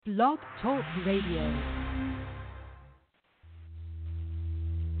Blog Talk Radio.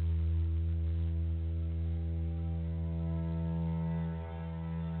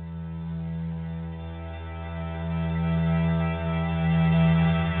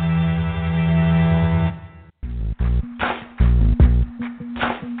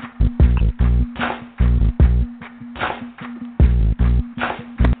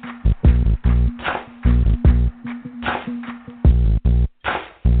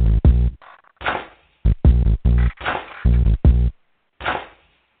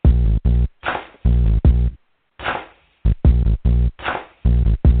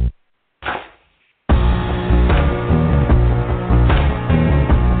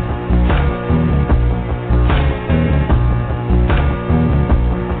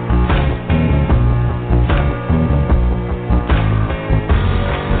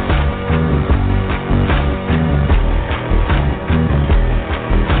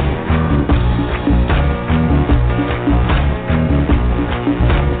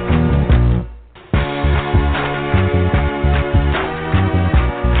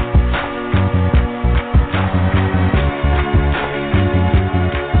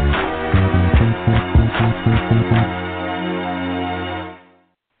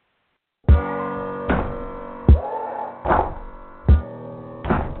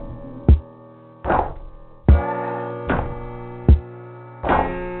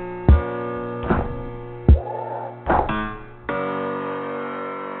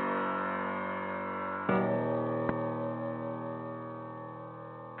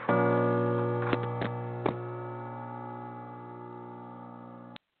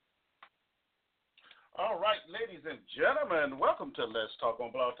 All right, ladies and gentlemen, welcome to Let's Talk on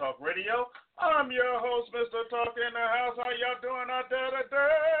Blog Talk Radio. I'm your host, Mr. Talk in the House. How y'all doing out there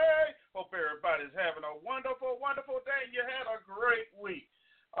today? Hope everybody's having a wonderful, wonderful day. You had a great week.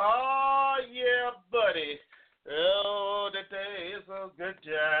 Oh, yeah, buddy. Oh, today is a good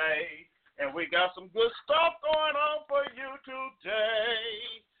day. And we got some good stuff going on for you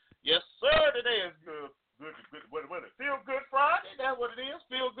today. Yes, sir, today is good. What is it? Feel Good Friday? That's what it is,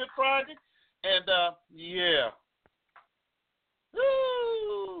 Feel Good Friday. And, yeah.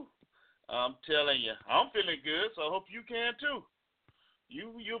 Woo! I'm telling you, I'm feeling good, so I hope you can too.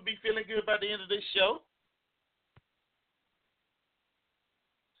 You'll be feeling good by the end of this show.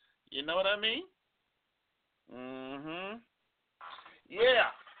 You know what I mean?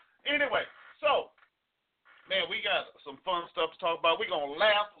 Yeah. Anyway, so, man, we got some fun stuff to talk about. We're going to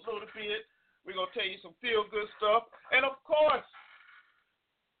laugh a little bit. We're going to tell you some feel-good stuff. And, of course,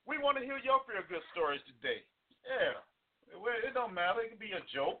 we want to hear your feel-good stories today. Yeah. Well, it don't matter. It can be a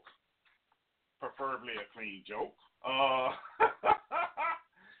joke, preferably a clean joke. Yeah,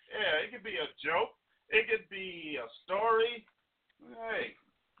 it could be a joke. It could be a story. Hey,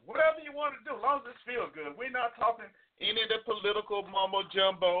 whatever you want to do, as long as it feels good. We're not talking any of the political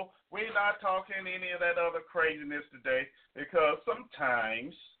mumbo-jumbo. We're not talking any of that other craziness today because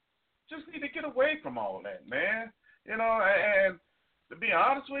sometimes just need to get away from all that, man. You know, and to be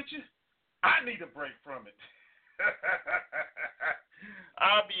honest with you, I need a break from it.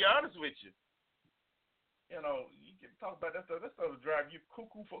 I'll be honest with you. You know, you can talk about that stuff. That stuff will drive you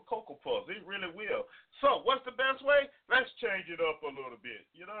cuckoo for Cocoa Puffs. It really will. So, what's the best way? Let's change it up a little bit.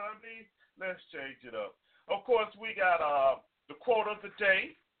 You know what I mean? Let's change it up. Of course, we got the quote of the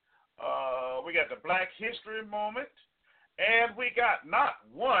day. We got the Black History moment. And we got not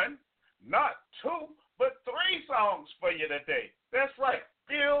one, not two, but three songs for you today. That's right,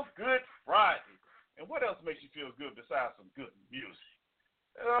 Feel Good Friday. And what else makes you feel good besides some good music?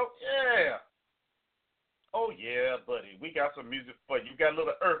 Oh, yeah. Oh, yeah, buddy. We got some music for you. We got a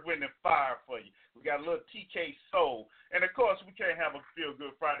little Earth, Wind, and Fire for you. We got a little TK Soul. And, of course, we can't have a Feel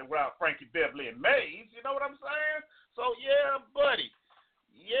Good Friday without Frankie Beverly and Maze. You know what I'm saying? So, yeah, buddy.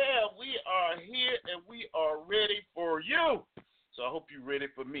 Yeah, we are here, and we are ready for you. So I hope you're ready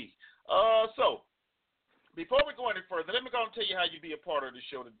for me. So, before we go any further, let me go and tell you how you be a part of the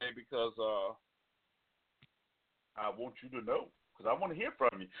show today because I want you to know because I want to hear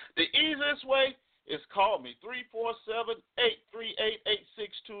from you. The easiest way is call me,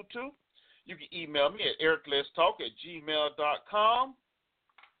 347-838-8622. You can email me at ericletstalk@gmail.com.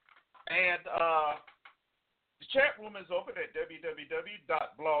 And the chat room is open at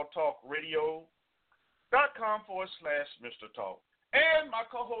www.blogtalkradio.com/Mr. Talk. And my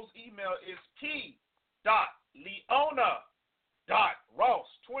co-host email is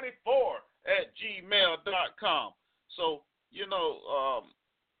p.leona.ross24@gmail.com. So, you know,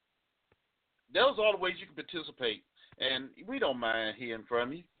 those are all the ways you can participate. And we don't mind hearing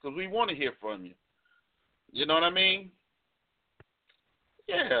from you because we want to hear from you. You know what I mean?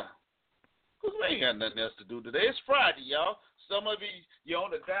 Yeah. Because we ain't got nothing else to do today. It's Friday, y'all. Some of you, you're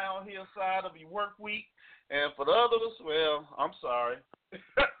on the downhill side of your work week. And for the others, well, I'm sorry.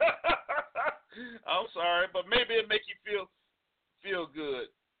 I'm sorry, but maybe it make you feel good.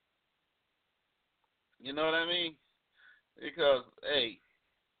 You know what I mean? Because, hey,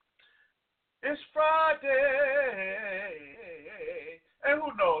 it's Friday. And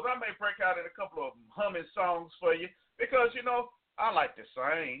who knows, I may break out in a couple of humming songs for you. Because, you know, I like to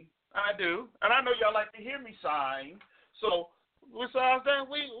sing. I do. And I know y'all like to hear me sing. So, besides that,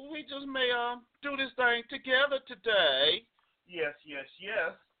 we just may do this thing together today. Yes.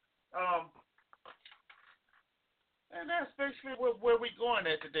 And that's basically where we going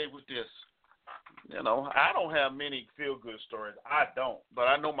at today with this. You know, I don't have many feel-good stories. I don't. But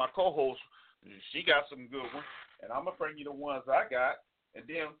I know my co-host, she got some good ones. And I'm going to bring you the ones I got. And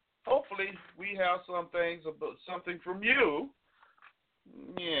then, hopefully, we have something from you.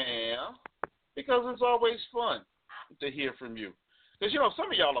 Yeah. Because it's always fun to hear from you. Because, you know,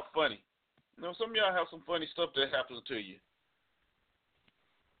 some of y'all are funny. You know, some of y'all have some funny stuff that happens to you.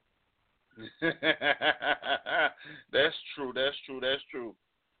 That's true.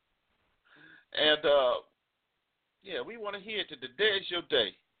 And, yeah, we want to hear it. Today is your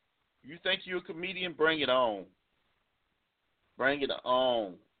day. You think you're a comedian, bring it on. Bring it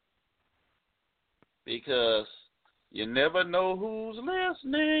on. Because you never know who's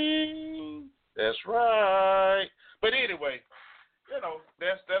listening. That's right. But anyway, you know,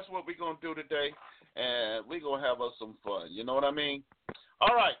 that's what we're going to do today. And we're going to have us some fun. You know what I mean?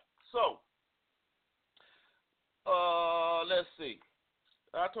 All right. So, let's see.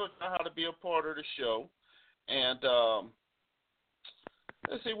 I told you how to be a part of the show. And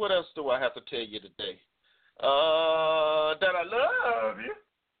let's see, what else do I have to tell you today? That I love you.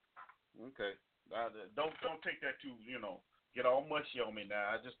 Okay. Don't take that too, you know, get all mushy on me now.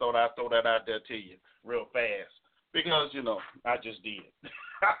 I just thought I'd throw that out there to you real fast. Because, you know, I just did.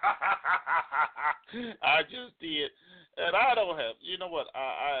 I just did. And I don't have, you know what,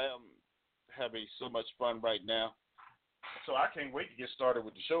 I am having so much fun right now. So I can't wait to get started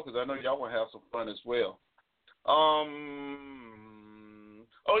with the show because I know y'all want to have some fun as well. Oh,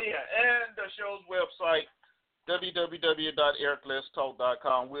 yeah, and the show's website,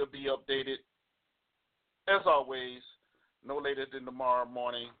 www.ericletstalk.com, will be updated, as always, no later than tomorrow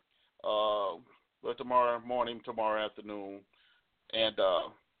morning, but tomorrow morning, tomorrow afternoon, and,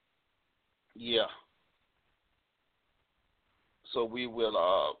 yeah. So we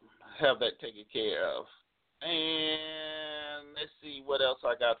will have that taken care of. And let's see what else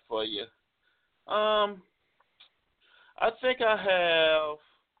I got for you. I think I have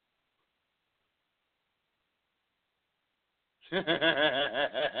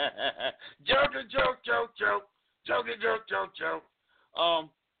joke.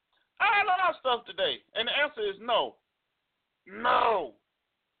 I had a lot of stuff today, and the answer is no. No.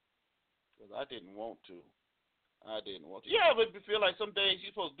 Because I didn't want to. Yeah, but you feel like some days you're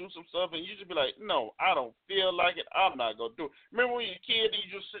supposed to do some stuff, and you just be like, no, I don't feel like it. I'm not going to do it. Remember when you're a kid and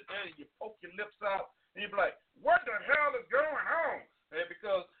you just sit there and you poke your lips out, and you be like, what the hell is going on? And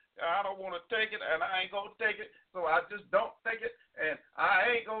because I don't want to take it, and I ain't going to take it, so I just don't take it, and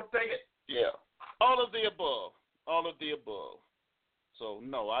I ain't going to take it. Yeah. All of the above. So,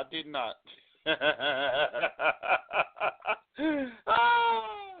 no, I did not.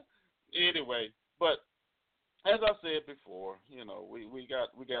 Anyway, but as I said before, you know, we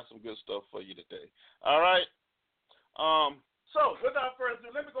got some good stuff for you today. All right. So without further ado,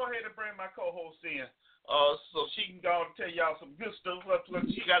 let me go ahead and bring my co-host in, so she can go and tell y'all some good stuff. What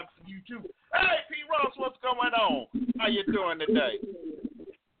she got for you too. Hey, P. Ross, what's going on? How you doing today?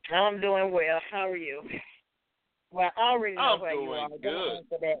 I'm doing well. How are you? Well, I already know where you are. I'm doing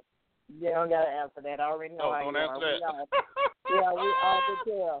good. You don't got to answer that. I already know how you are. That. We all can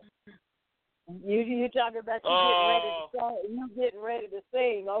tell. You talking about you getting ready to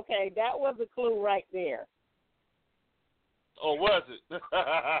sing. Okay, that was a clue right there. Oh, was it?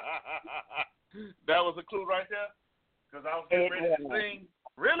 That was a clue right there? Because I was getting ready to sing.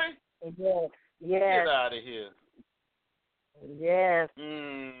 Really? Yes. Get out of here. Yes.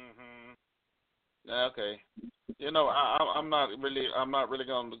 Mm-hmm. Okay. You know, I'm not really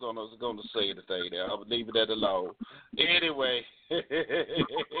going to say anything there. I'll leave it alone. Anyway.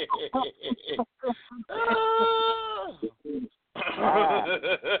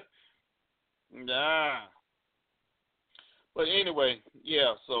 Nah. But anyway,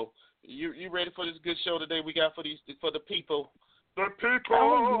 yeah. So you ready for this good show today? We got for the people. The people.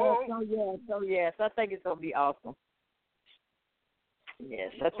 Oh yes. I think it's gonna be awesome.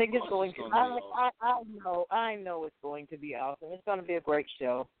 Yes, I think it's going to. I know it's going to be awesome. It's going to be a great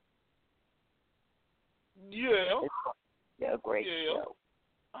show. Yeah. Yeah, a great show.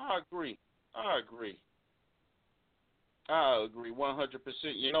 I agree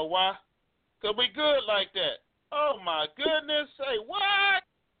 100%. You know why? Because we good like that. Oh, my goodness. Say what?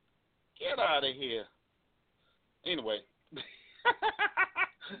 Get out of here. Anyway.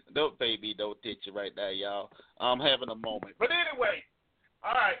 Don't ditch it right now, y'all. I'm having a moment. But anyway,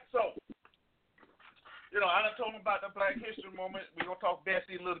 all right, so, I done told them about the Black History moment. We're going to talk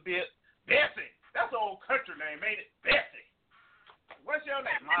Bessie a little bit. Bessie. That's an old country name, ain't it? Bessie. What's your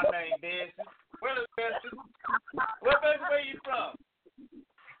name? My name, Bessie. Where is Bessie? Where you from?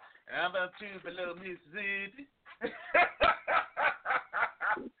 I'm from Tupelo, Mississippi.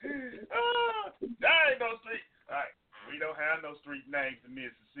 That ain't no street. All right. We don't have no street names in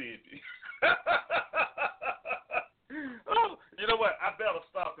Mississippi. Oh, you know what? I better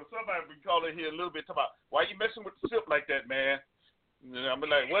stop because somebody will call in here a little bit talking about, why you messing with the sip like that, man? And I'm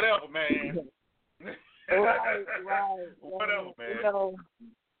like, whatever, man. Right. Whatever, man.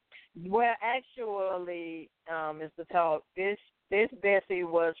 Well, actually, Mr. Talk, this Bessie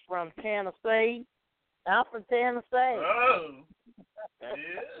was from Tennessee. I'm from Tennessee. Oh, yeah,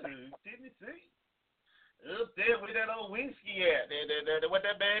 Tennessee. Up there with that old whiskey at. What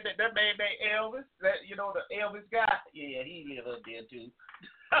that man named Elvis? That the Elvis guy? Yeah, he live up there too.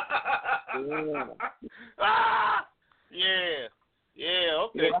 Yeah. Okay. Yeah,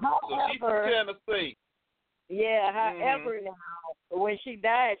 so she's from Tennessee. Yeah. However, now when she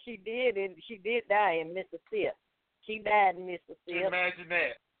died, she did die in Mississippi. She died in Mississippi. Imagine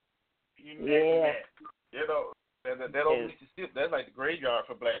that. Yeah. That old Mississippi, that's like the graveyard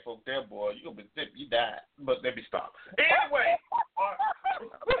for black folk there, boy. You gonna be sick, you died. But let me stop. Anyway.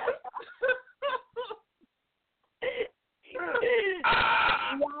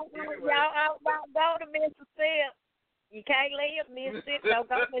 Y'all go to Mississippi. You can't leave Mississippi. Don't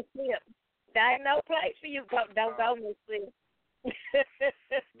go to Mississippi. There ain't no place for you. Don't go to Mississippi.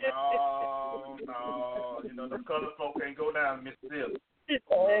 No. The colored folk can't go down to Mississippi.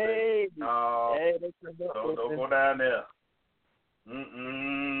 Hey. No. Don't go down there.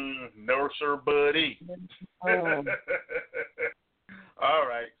 No, sir, buddy. All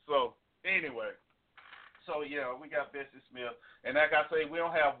right. So, anyway. We got Bessie Smith. And like I say, we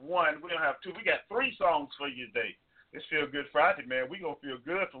don't have one. We don't have two. We got 3 songs for you today. It's Feel Good Friday, man. We're going to feel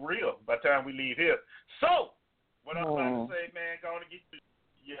good for real by the time we leave here. So, what I'm trying to say, man, going to get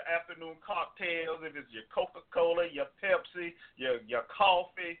your afternoon cocktails, if it's your Coca-Cola, your Pepsi, your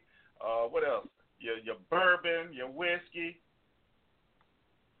coffee, what else? Your bourbon, your whiskey.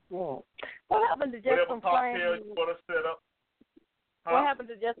 What happened to just whatever some cocktail plain? You want to set up? Huh? What happened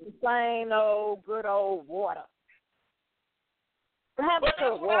to just some plain old good old water? What happened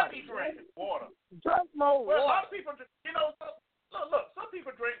to water? I be drinking water. Drink more water. A lot of people, look, some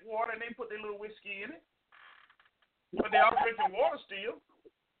people drink water and they put their little whiskey in it, but they all drinking water still.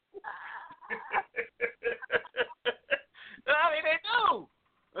 I mean, they do.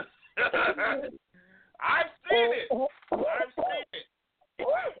 I've seen it.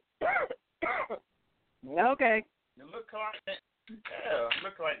 Okay. It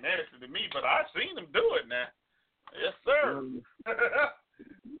looks like nasty to me, but I've seen them do it now. Yes, sir.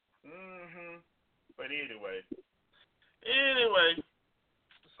 But anyway,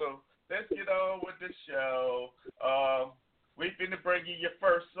 so let's get on with the show. We're going to bring you your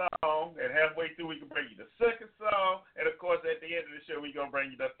first song, and halfway through we can bring you the second song, and of course at the end of the show we're going to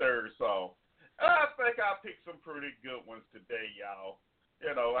bring you the third song. I think I picked some pretty good ones today, y'all.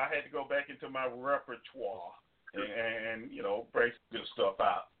 I had to go back into my repertoire and bring some good stuff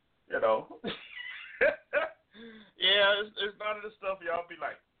out. Yeah, it's none of the stuff y'all be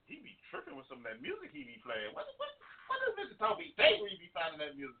like, he be tripping with some of that music he be playing. What does Mr. Toby say where he be finding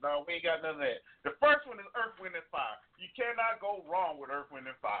that music? No, we ain't got none of that. The first one is Earth, Wind, and Fire. You cannot go wrong with Earth,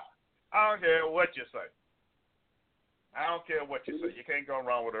 Wind, and Fire. I don't care what you say. You can't go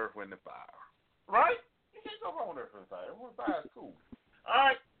wrong with Earth, Wind, and Fire. Right? You can't go wrong with Earth, Wind, and Fire. Earth, Wind, and Fire is cool.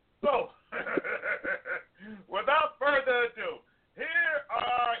 All right. So, without further ado, here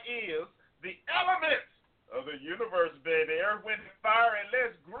is the elements of the universe, baby. Earth, Wind, and Fire, and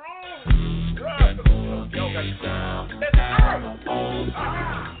let's groove. Y'all got to groove. Let's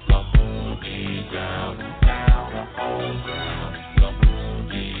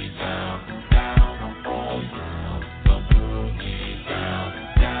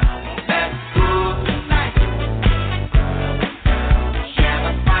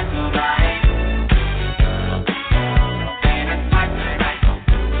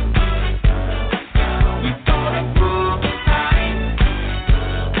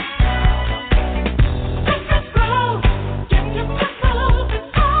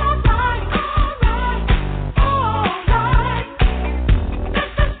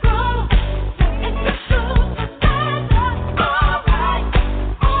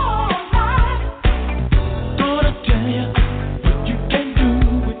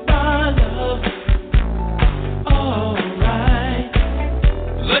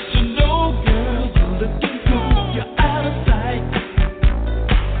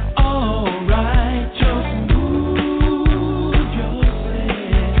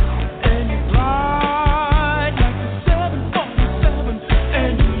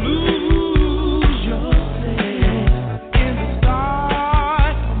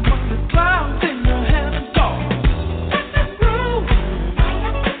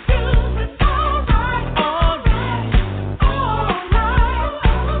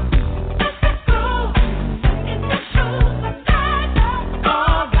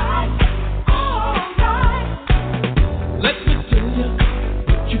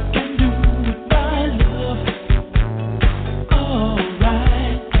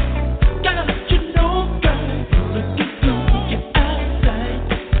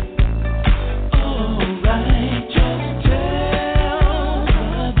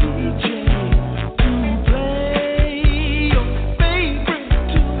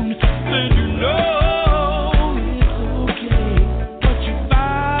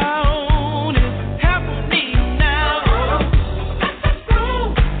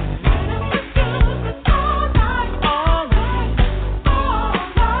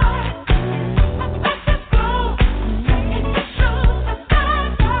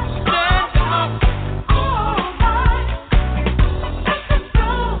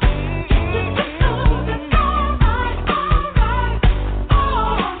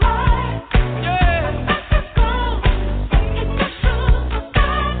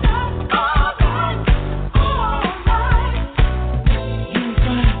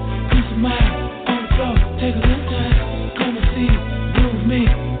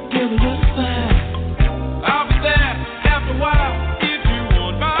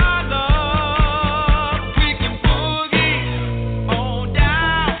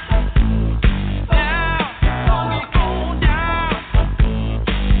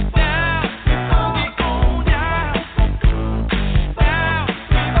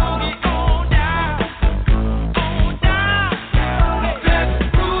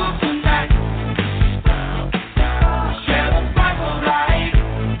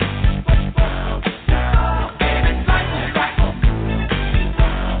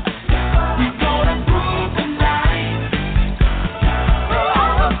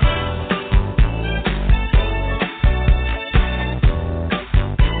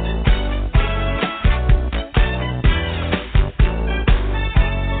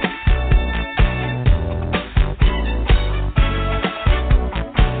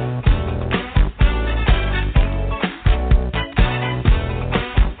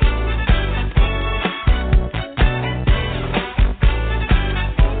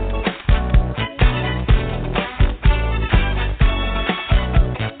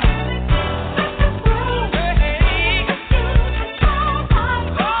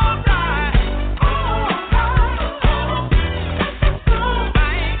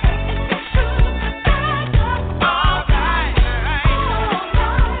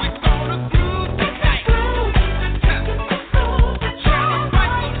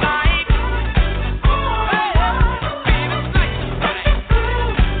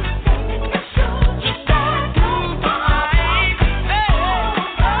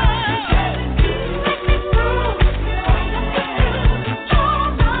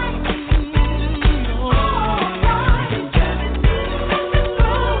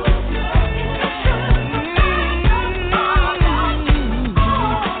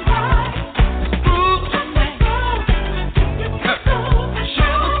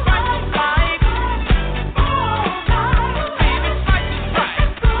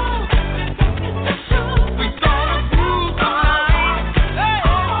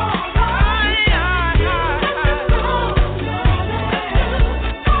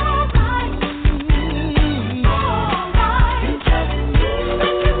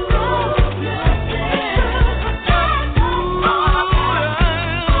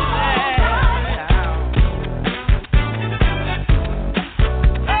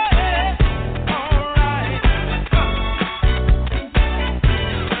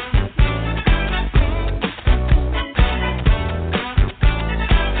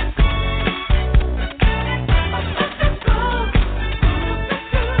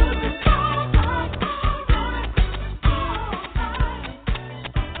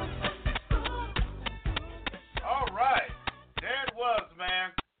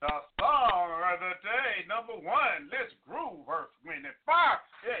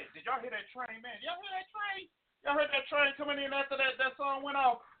coming in after that song went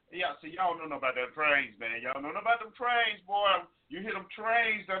off. Yeah, see, y'all don't know about them trains, man. Y'all don't know about them trains, boy. You hear them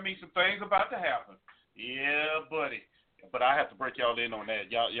trains, that means some things about to happen. Yeah, buddy. But I have to break y'all in on that.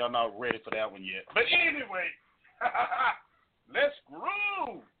 Y'all not ready for that one yet. But anyway, let's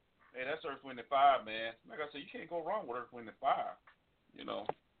groove. Hey, that's Earth, Wind, and Fire, man. Like I said, you can't go wrong with Earth, Wind, and Fire. You know.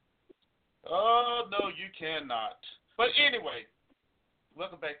 Oh, no, you cannot. But anyway,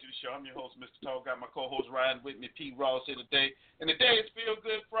 welcome back to the show. I'm your host, Mr. Talk. Got my co-host riding with me, P. Ross, here today. And today is Feel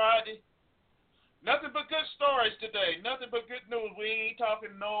Good Friday. Nothing but good stories today. Nothing but good news. We ain't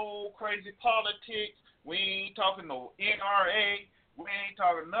talking no crazy politics. We ain't talking no NRA. We ain't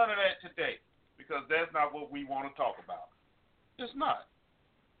talking none of that today because that's not what we want to talk about. It's not.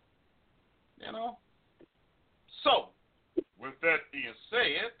 You know? So, with that being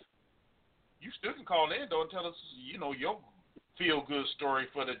said, you still can call in, though, and tell us, your feel-good story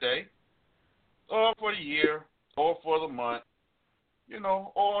for the day, or for the year, or for the month,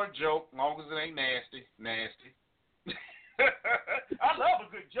 or a joke, as long as it ain't nasty. I love a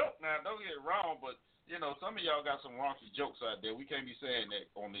good joke now, don't get it wrong, but, some of y'all got some raunchy jokes out there. We can't be saying that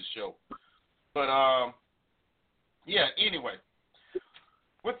on this show. But, yeah, anyway.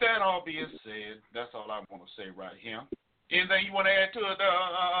 With that all being said, that's all I want to say right here. Anything you want to add to it,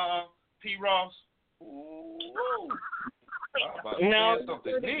 P. Ross? Ooh. I'm about to say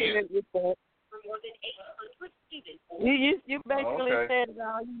something then. You basically said it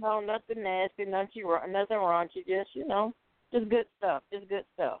all, nothing nasty, nothing raunchy, just good stuff. Just good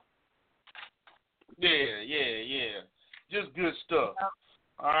stuff. Yeah. Just good stuff.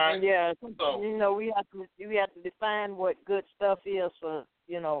 All right. Yeah. So, we have to define what good stuff is for,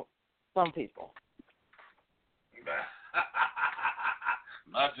 some people.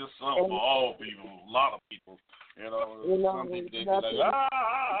 Not just some, for all people, a lot of people. Some people they be like,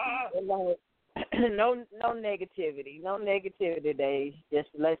 no negativity. No negativity today. Just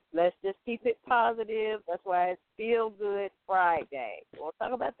let's just keep it positive. That's why it's Feel Good Friday. We'll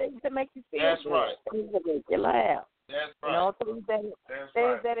talk about things that make you feel That's good. right. Things that make you laugh. That's right.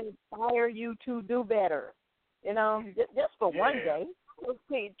 Things that inspire you to do better. Just for one day.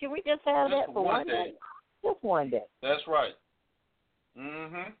 Can we just have that for one day? Just one day. That's right.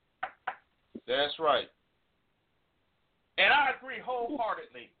 Mhm. That's right. And I agree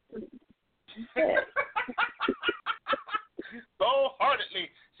wholeheartedly.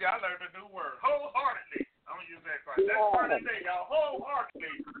 Wholeheartedly. See, I learned a new word. Wholeheartedly. I'm gonna use that part. That's part of the day, y'all.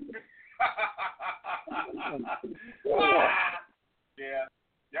 Wholeheartedly. Yeah.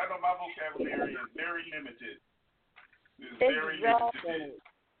 Y'all know my vocabulary is very limited. It's very limited.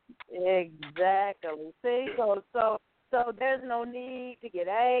 Exactly. See, so there's no need to get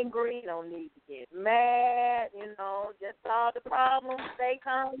angry, no need to get mad, just solve the problems. They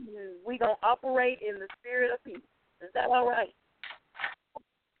come, and we gonna operate in the spirit of peace. Is that all right?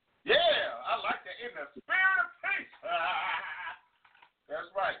 Yeah, I like that. In the spirit of peace.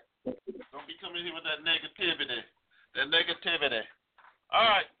 That's right. Don't be coming here with that negativity. All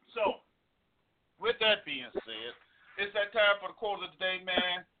right, so with that being said, it's that time for the quote of the day,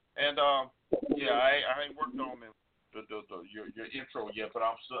 man. And I ain't worked on your intro yet, but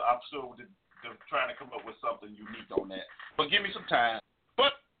I'm still trying to come up with something unique on that. But give me some time.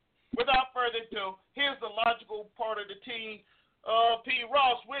 But without further ado, here's the logical part of the team. P.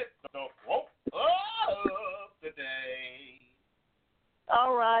 Ross with the quote of the day.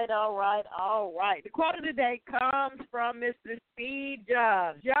 All right. The quote of the day comes from Mr. Steve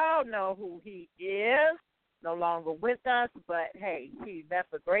Jobs. Y'all know who he is. No longer with us, but hey, he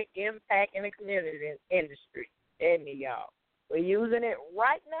left a great impact in the community industry. And y'all, we're using it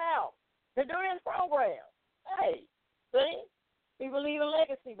right now to do this program. Hey, see, people leave a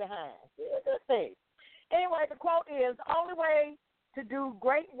legacy behind. It's a good thing. Anyway, the quote is: "The only way to do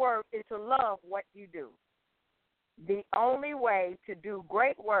great work is to love what you do." The only way to do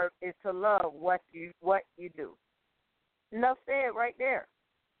great work is to love what you do. Enough said right there.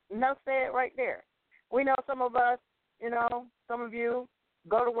 We know some of us, some of you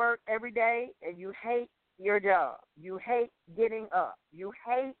go to work every day and you hate your job. You hate getting up. You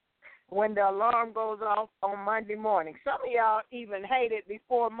hate when the alarm goes off on Monday morning. Some of y'all even hate it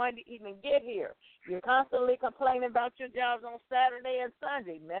before Monday even get here. You're constantly complaining about your jobs on Saturday and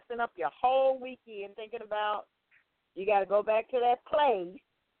Sunday, messing up your whole weekend thinking about you got to go back to that place.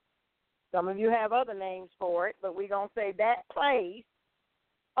 Some of you have other names for it, but we're going to say that place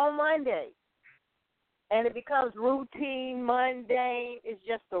on Monday. And it becomes routine, mundane. It's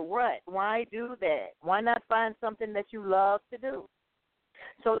just a rut. Why do that? Why not find something that you love to do?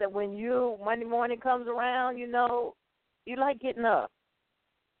 So that when Monday morning comes around, you like getting up.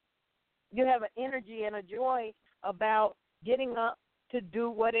 You have an energy and a joy about getting up to do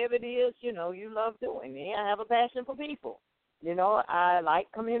whatever it is, you love doing. Me, I have a passion for people. I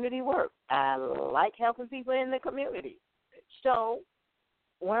like community work. I like helping people in the community. So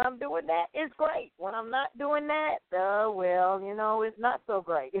when I'm doing that, it's great. When I'm not doing that, it's not so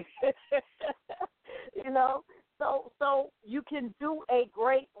great. So you can do a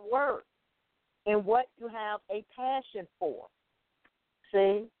great work in what you have a passion for.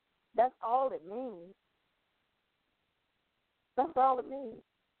 See, that's all it means. That's all it means.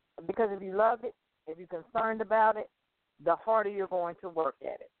 Because if you love it, if you're concerned about it, the harder you're going to work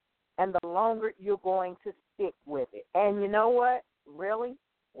at it. And the longer you're going to stick with it. And you know what? Really,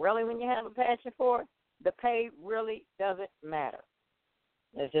 when you have a passion for it, the pay really doesn't matter.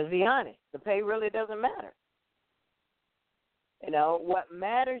 Let's just be honest. The pay really doesn't matter. What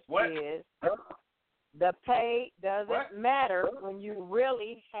matters is the pay doesn't matter when you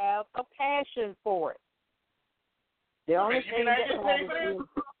really have a passion for it. The only thing that matters is...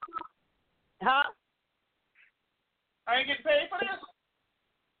 Huh? I ain't getting paid for this?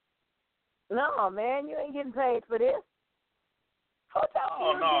 No, man, you ain't getting paid for this.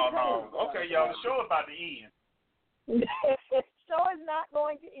 Oh, no. Okay, y'all, the show is about to end. The show is not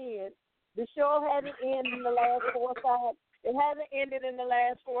going to end. The show hasn't ended in the last 4 or 5. It hasn't ended in the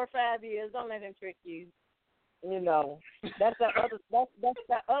last 4 or 5 years. Don't let him trick you. That's the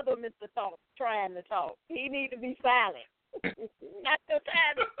other Mr. Talk trying to talk. He need to be silent. Not your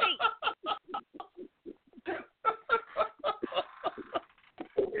time to speak.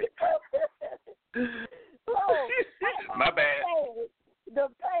 My bad. The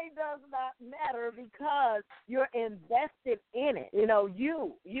pay does not matter because you're invested in it.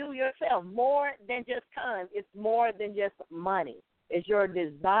 You yourself, more than just time. It's more than just money. It's your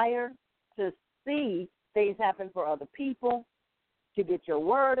desire to see things happen for other people, to get your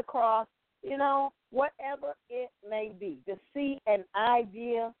word across, whatever it may be. To see an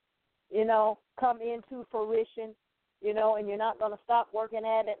idea, come into fruition, and you're not going to stop working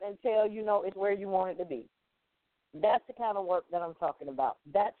at it until it's where you want it to be. That's the kind of work that I'm talking about.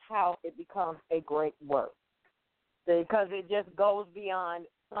 That's how it becomes a great work, because it just goes beyond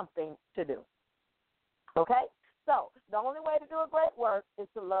something to do. Okay? So the only way to do a great work is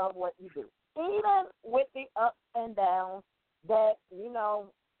to love what you do. Even with the ups and downs that,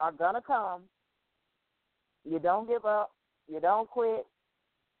 are going to come, you don't give up. You don't quit.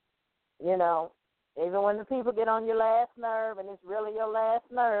 Even when the people get on your last nerve, and it's really your last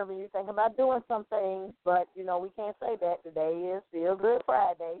nerve, and you think about doing some things, but, we can't say that. Today is still Good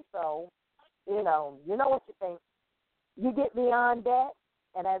Friday, so, you know what you think. You get beyond that,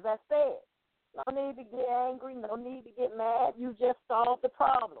 and as I said, no need to get angry, no need to get mad. You just solve the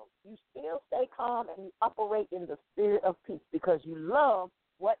problem. You still stay calm, and you operate in the spirit of peace because you love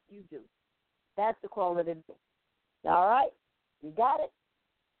what you do. That's the quality. All right? You got it?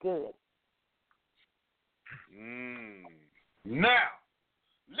 Good. Now,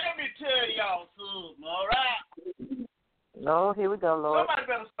 let me tell y'all something, all right? No, here we go, Lord. Somebody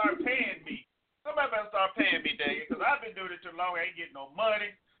better start paying me. Dang, because I've been doing it too long. I ain't getting no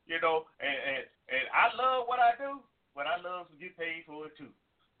money, and I love what I do, but I love to get paid for it too.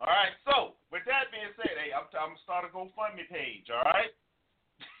 All right, so with that being said, hey, I'm starting a GoFundMe page, all right?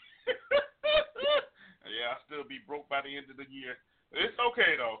 Yeah, I'll still be broke by the end of the year. It's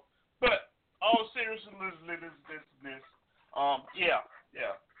okay, though. But all seriousness, yeah.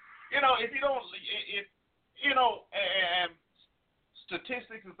 If you don't, and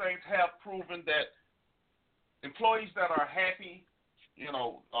statistics and things have proven that employees that are happy,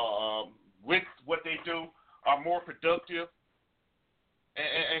 with what they do are more productive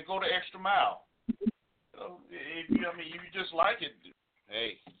and go the extra mile. If you just like it,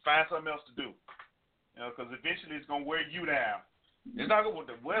 hey, find something else to do. Because eventually it's gonna wear you down. It's not going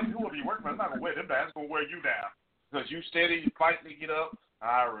to whoever you work for. It's not going to wear them down. It's going to wear you down because you steady, you fighting to get up.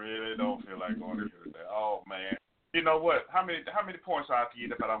 I really don't feel like going to here today. Oh man, you know what? How many points I have to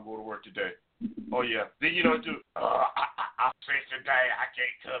get if I don't go to work today? Oh yeah. Then I'm sick today. I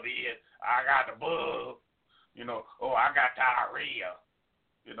can't come in. I got the bug. I got diarrhea.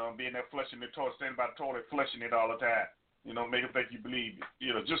 Being there flushing the toilet, standing by the toilet, flushing it all the time. Make them think you believe it.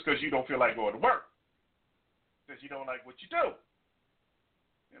 Just because you don't feel like going to work, because you don't like what you do.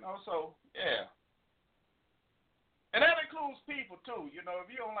 So, yeah. And that includes people, too. If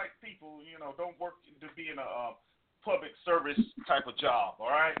you don't like people, don't work to be in a public service type of job, all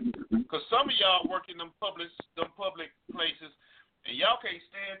right? Because some of y'all work in them public places, and y'all can't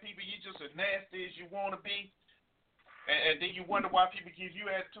stand people. You just as nasty as you want to be. And then you wonder why people give you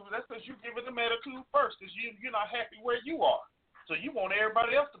attitude. That's because you're giving them attitude first, because you're not happy where you are. So you want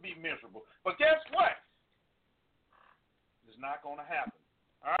everybody else to be miserable. But guess what? It's not going to happen.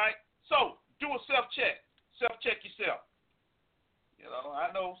 All right? So do a self-check. Self-check yourself. You know, I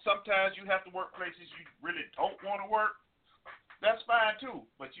know sometimes you have to work places you really don't want to work. That's fine, too.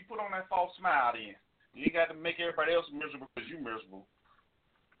 But you put on that false smile then. You ain't got to make everybody else miserable because you're miserable.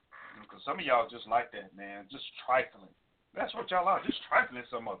 Because some of y'all just like that, man. Just trifling. That's what y'all are. Just trifling,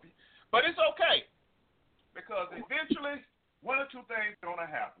 some of you. But it's okay. Because eventually, one or two things are going to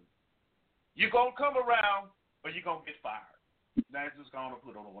happen. You're going to come around or you're going to get fired. That's just going to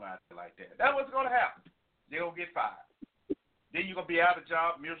put on one out there like that. That's what's going to happen. You're going to get fired. Then you're going to be out of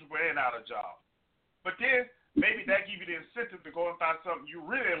job, miserable and out of job. But then maybe that give you the incentive to go and find something you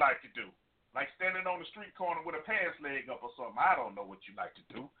really like to do. Like standing on the street corner with a pants leg up or something. I don't know what you like to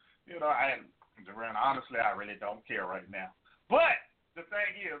do. You know, honestly, I really don't care right now. But the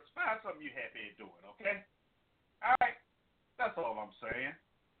thing is, find something you're happy at doing, okay? All right? That's all I'm saying.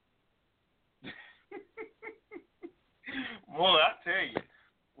 Boy, I tell you,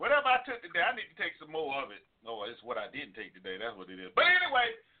 whatever I took today, I need to take some more of it. No, it's what I didn't take today. That's what it is. But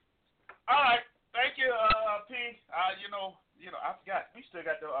anyway, all right. Thank you, P. You know, I forgot. We still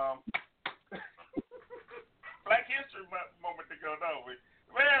got the Black History moment to go, don't we?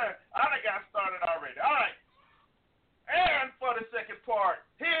 Man, I done got started already. All right. And for the second part,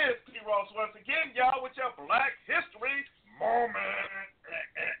 here's P. Ross once again, y'all, with your Black History moment.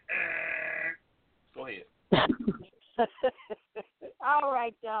 Go ahead. All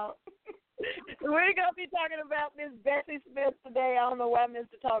right, y'all. We're going to be talking about Miss Bessie Smith today. I don't know why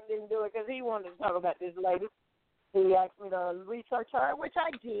Mr. Talk didn't do it because he wanted to talk about this lady. He asked me to research her, which I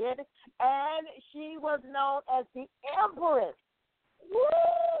did, and she was known as the Empress.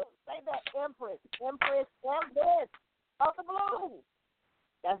 Woo! Say that, Empress of the Blues.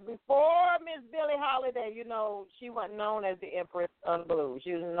 That's before Miss Billie Holiday. You know, she wasn't known as the Empress of the Blues.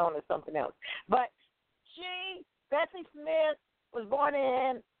 She was known as something else. But Bessie Smith, was born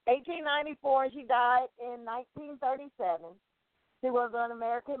in 1894 and she died in 1937. She was an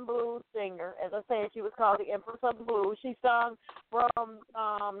American blues singer. As I said, she was called the Empress of the Blues. She sung from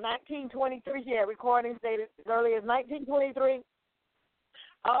 1923. She had recordings dated as early as 1923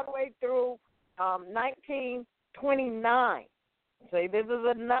 all the way through 1929. See, this is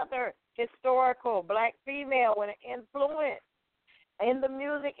another historical black female with an influence in the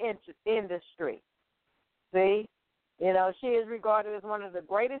music industry. See? You know, she is regarded as one of the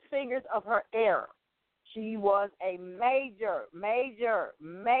greatest singers of her era. She was a major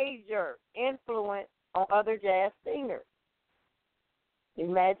influence on other jazz singers.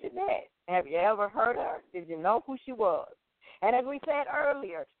 Imagine that. Have you ever heard her? Did you know who she was? And as we said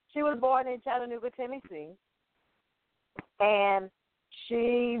earlier, she was born in Chattanooga, Tennessee, and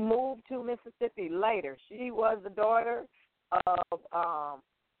she moved to Mississippi later. She was the daughter of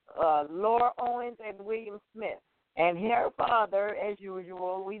Laura Owens and William Smith. And her father, as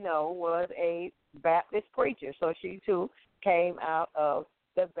usual, we know, was a Baptist preacher. So she, too, came out of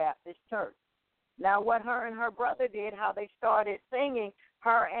the Baptist church. Now, what her and her brother did, how they started singing,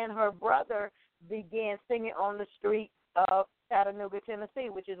 her and her brother began singing on the street of Chattanooga, Tennessee,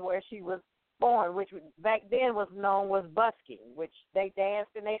 which is where she was born, which back then was known as busking, which they dance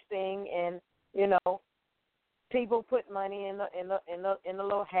and they sing, and, you know, people put money in the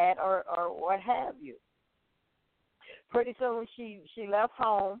little hat or what have you. Pretty soon she left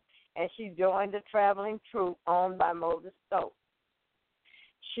home and she joined the traveling troupe owned by Moses Stokes.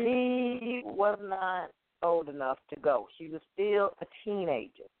 She was not old enough to go. She was still a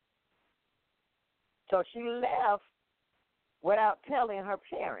teenager. So she left without telling her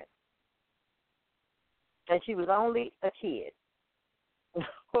parents. And she was only a kid.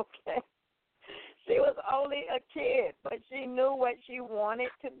 Okay? She was only a kid, but she knew what she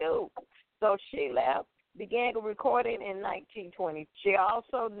wanted to do. So she left. Began recording in 1920. She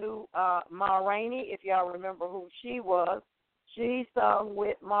also knew Ma Rainey, if y'all remember who she was. She sung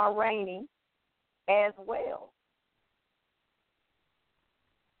with Ma Rainey as well,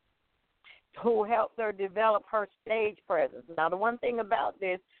 who helped her develop her stage presence. Now, the one thing about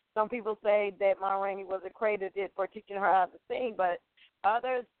this, some people say that Ma Rainey was accredited for teaching her how to sing, but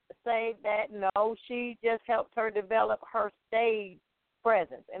others say that no, she just helped her develop her stage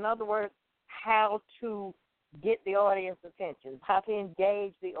presence. In other words, how to get the audience attention, how to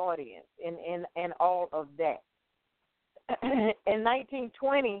engage the audience, and all of that. In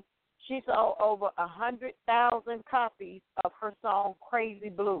 1920, she sold over 100,000 copies of her song Crazy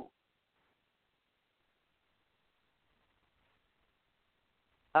Blue.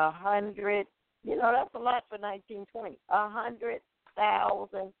 100, you know, that's a lot for 1920.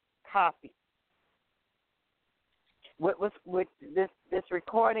 100,000 copies. With this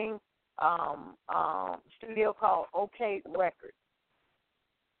recording studio called OK Records.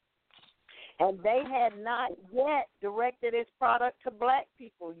 And they had not yet directed its product to black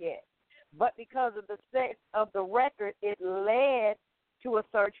people yet. But because of the sex of the record, it led to a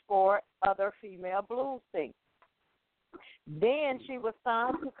search for other female blues singers. Then she was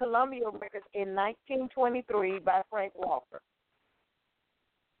signed to Columbia Records in 1923 by Frank Walker.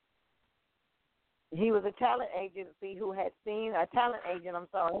 He was a talent agent who had seen her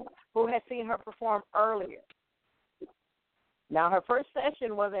perform earlier. Now, her first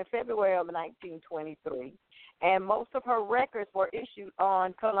session was in February of 1923, and most of her records were issued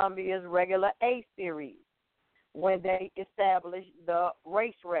on Columbia's regular A series when they established the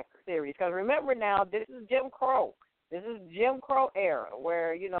race record series. Because remember now, this is Jim Crow. This is Jim Crow era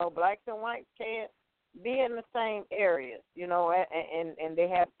where, blacks and whites can't be in the same areas, and they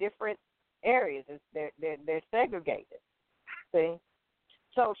have different areas. They're segregated. See?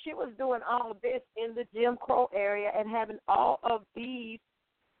 So she was doing all of this in the Jim Crow area and having all of these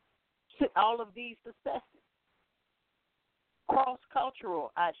successes.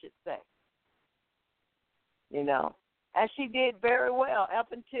 Cross-cultural, I should say. And she did very well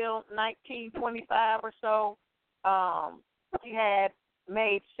up until 1925 or so. She had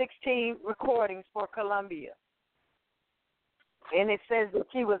made 16 recordings for Columbia. And it says that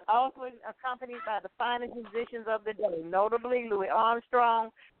she was also accompanied by the finest musicians of the day, notably Louis Armstrong,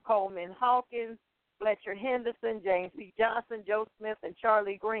 Coleman Hawkins, Fletcher Henderson, James P. Johnson, Joe Smith, and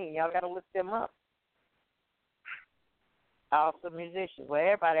Charlie Green. Y'all got to look them up. Awesome musicians. Well,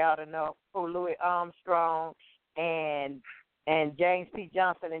 everybody ought to know who Louis Armstrong and James P.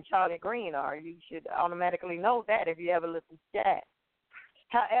 Johnson and Charlie Green are. You should automatically know that if you ever listen to jazz.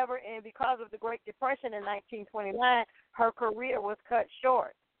 However, and because of the Great Depression in 1929, her career was cut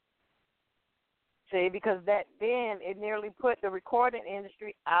short. See, because then it nearly put the recording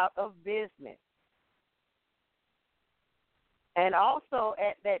industry out of business. And also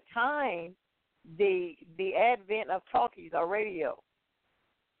at that time, the advent of talkies or radio,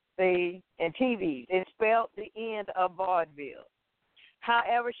 and TV, it spelled the end of vaudeville.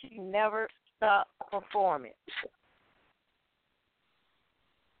 However, she never stopped performing.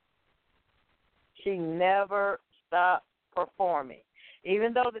 She never stopped performing.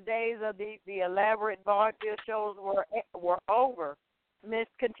 Even though the days of the elaborate vaudeville shows were over, Miss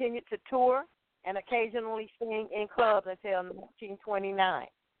continued to tour and occasionally sing in clubs until 1929.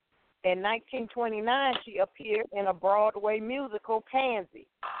 In 1929, she appeared in a Broadway musical, Pansy.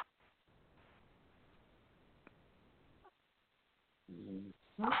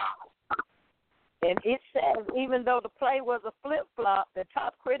 And it says, even though the play was a flip-flop, the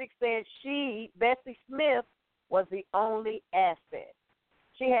top critics said Bessie Smith, was the only asset.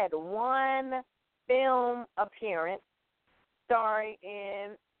 She had one film appearance starring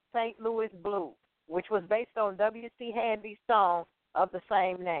in St. Louis Blues, which was based on W.C. Handy's song of the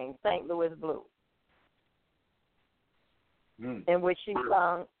same name, St. Louis Blues, in which she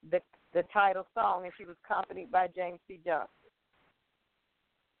sung the title song, and she was accompanied by James P. Johnson.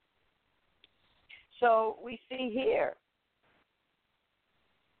 So we see here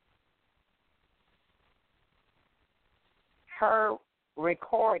her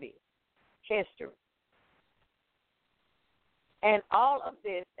recording history. And all of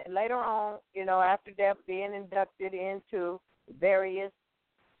this, and later on, after death, being inducted into various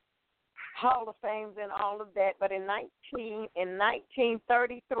Hall of Fames and all of that. But in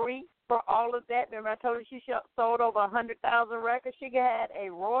 1933, for all of that, remember I told you she sold over 100,000 records, she had a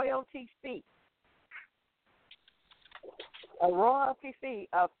royalty fee. A royalty fee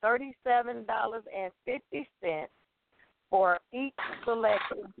of $37.50 for each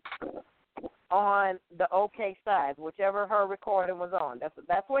selection on the OK side, whichever her recording was on.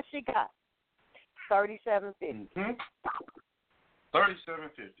 That's what she got. $37.50.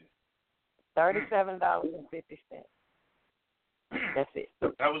 $37.50. $37.50. That's it.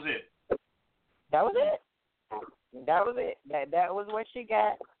 That was it. That was it. That was it. That was what she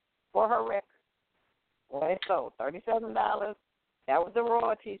got for her record. Well, it sold $37. That was the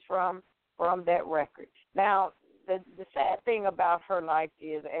royalties from that record. Now, the sad thing about her life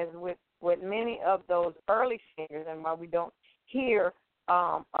is, as with many of those early singers, and while we don't hear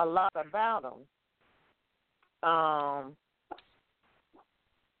a lot about them,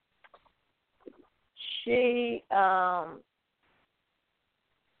 she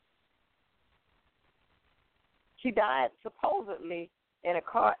died supposedly in a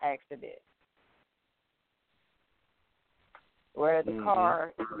car accident, where the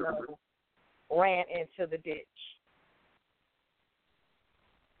car ran into the ditch.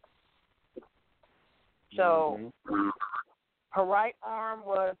 So Her right arm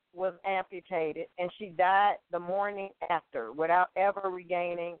was amputated, and she died the morning after without ever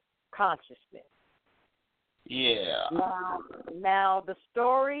regaining consciousness. Yeah. Now the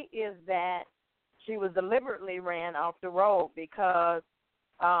story is that she was deliberately ran off the road because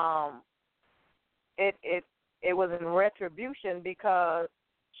it was in retribution because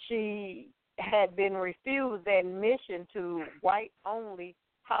she had been refused admission to white-only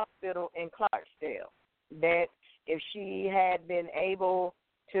hospital in Clarksdale. That if she had been able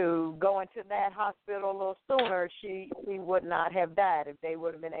to go into that hospital a little sooner, she would not have died if they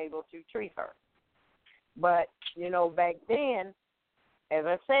would have been able to treat her. But, back then, as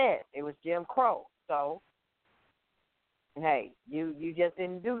I said, it was Jim Crow. So, hey, you just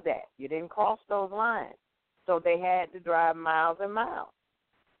didn't do that. You didn't cross those lines. So they had to drive miles and miles.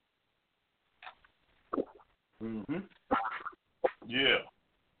 Mhm. Yeah.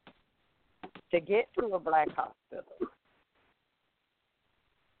 To get to a black hospital.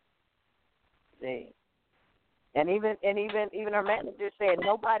 See. And even her manager said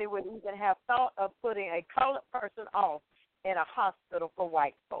nobody would even have thought of putting a colored person off in a hospital for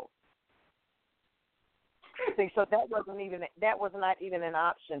white folks. See, so that was not even an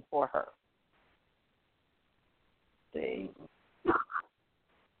option for her. See.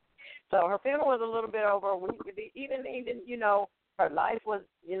 So her funeral was a little bit over a week. Even her life was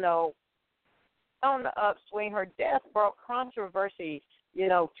on the upswing. Her death brought controversy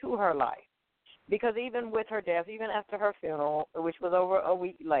to her life. Because even with her death, even after her funeral, which was over a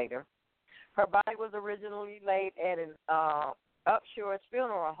week later, her body was originally laid at an Upshore's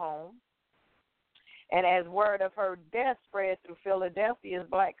funeral home. And as word of her death spread through Philadelphia's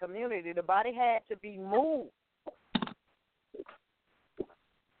black community, the body had to be moved.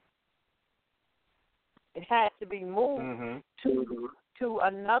 It had to be moved to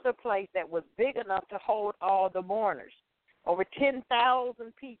another place that was big enough to hold all the mourners. Over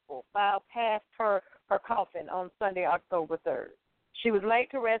 10,000 people filed past her coffin on Sunday, October 3rd. She was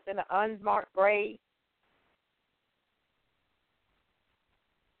laid to rest in an unmarked grave.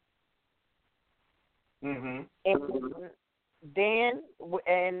 Mhm. And then,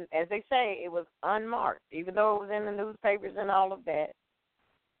 and as they say, it was unmarked, even though it was in the newspapers and all of that.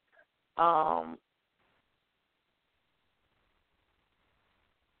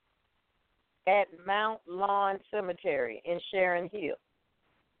 At Mount Lawn Cemetery in Sharon Hill.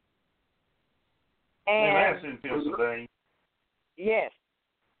 And that's in Pennsylvania. Yes.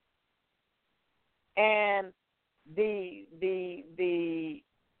 And the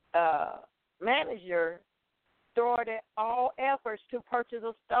manager thwarted all efforts to purchase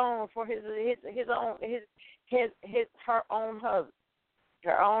a stone for her own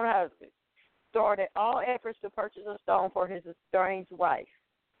husband. Thwarted all efforts to purchase a stone for his estranged wife.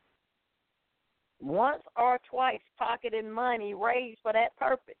 Once or twice pocketed money raised for that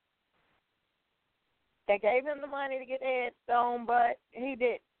purpose. They gave him the money to get the headstone, but he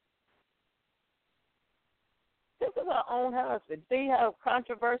didn't. This is her own husband. See how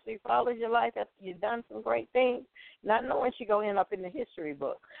controversy follows your life after you've done some great things, not knowing she's going to end up in the history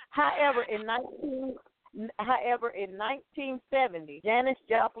book. However, in 1970, Janis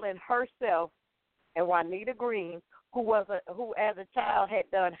Joplin herself and Juanita Green, who as a child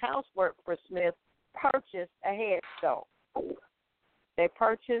had done housework for Smith, purchased a headstone. They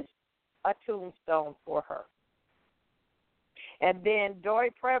purchased a tombstone for her. And then Dory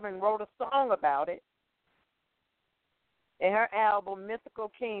Previn wrote a song about it in her album Mythical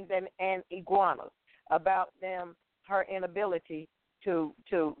Kings and Iguanas, about her inability to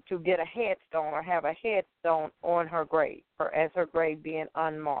get a headstone or have a headstone on her grave, as her grave being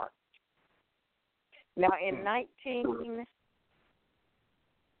unmarked. Now in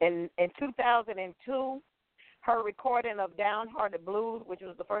 2002, her recording of Downhearted Blues, which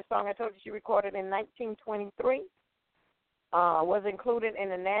was the first song I told you she recorded in 1923, was included in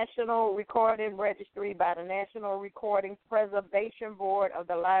the National Recording Registry by the National Recording Preservation Board of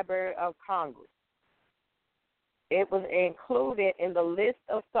the Library of Congress. It was included in the list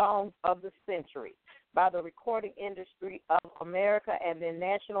of songs of the century by the Recording Industry of America and the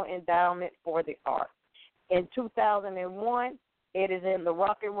National Endowment for the Arts. In 2001, it is in the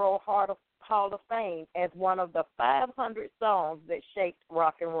Rock and Roll Hall of Fame as one of the 500 songs that shaped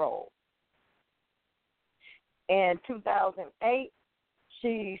rock and roll. In 2008,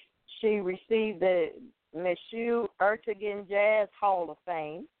 she received the Meshuggah Ertegun Jazz Hall of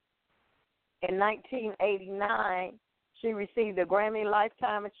Fame. In 1989, she received the Grammy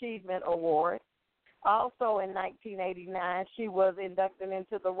Lifetime Achievement Award. Also in 1989, she was inducted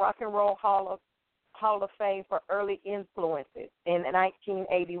into the Rock and Roll Hall of Fame for early influences. In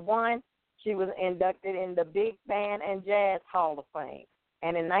 1981, she was inducted in the Big Band and Jazz Hall of Fame.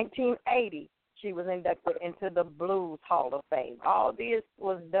 And in 1980, she was inducted into the Blues Hall of Fame. All this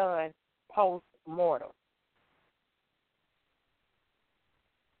was done post-mortem.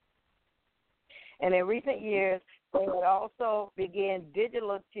 And in recent years, they had also began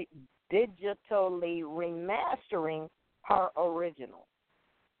digitally remastering her original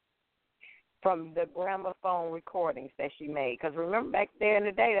from the gramophone recordings that she made. Because remember, back there in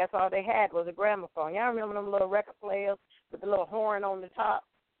the day, that's all they had was a gramophone. Y'all remember them little record players with the little horn on the top?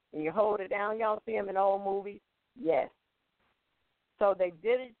 And you hold it down. Y'all see them in old movies? Yes. So they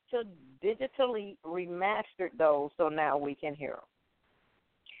digitally remastered those so now we can hear them.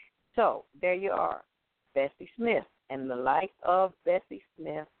 So there you are, Bessie Smith and the life of Bessie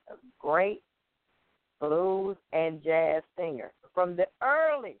Smith, a great blues and jazz singer from the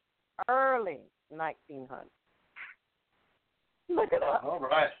early 1900s. Look it up. All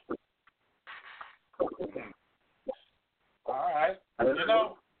right. You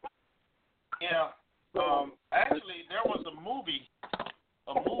know, actually, there was a movie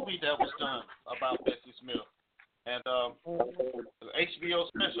that was done about Bessie Smith, and HBO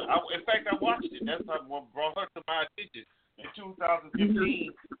special. In fact, I watched it. That's what brought her to my attention in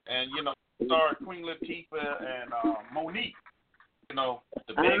 2015, and starred Queen Latifah and Monique.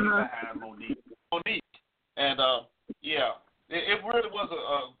 The baby behind Monique, and it really was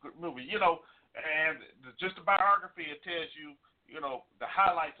a good movie. And just the biography, it tells you, the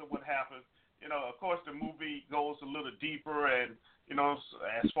highlights of what happened. Of course, the movie goes a little deeper, and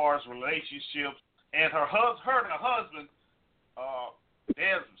as far as relationships, and her husband, they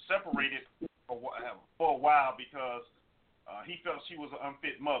have separated for a while because he felt she was an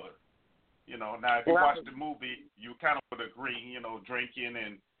unfit mother. Now if you watch the movie, you kind of would agree. Drinking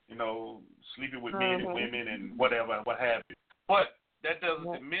and sleeping with men and women and whatever, what have you. But that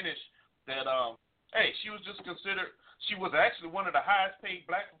doesn't diminish that. Hey, she was just considered. She was actually one of the highest paid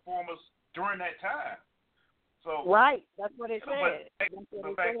black performers during that time. So right, that's what it said.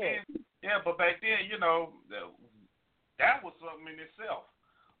 But back then, that was something in itself.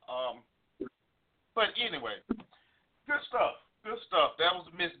 But anyway, good stuff. That was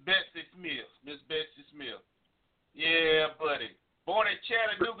Miss Bessie Smith. Yeah, buddy. Born in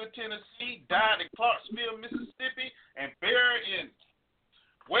Chattanooga, Tennessee, died in Clarksville, Mississippi, and buried in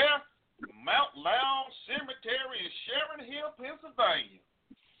where? Mount Lowndes Cemetery in Sharon Hill, Pennsylvania.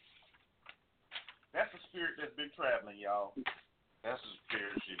 That's a spirit that's been traveling, y'all. That's a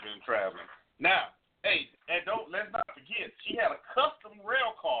spirit she's been traveling. Now, hey, and let's not forget, she had a custom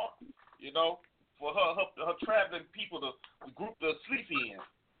rail car, for her traveling people to group to sleep in.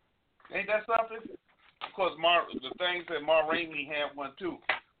 Ain't that something? Of course, the things that Ma Rainey had one too.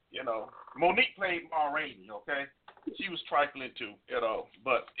 Monique played Ma Rainey, okay? She was trifling too,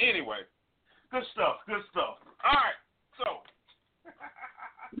 But anyway, good stuff. All right, so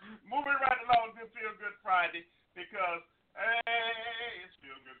moving right along to Feel Good Friday because hey, it's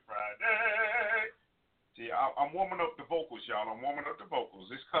Feel Good Friday. See, I'm warming up the vocals, y'all.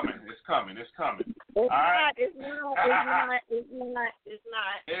 It's coming. It's coming. It's not. It's not. It's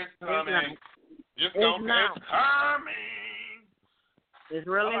coming. It's coming. It's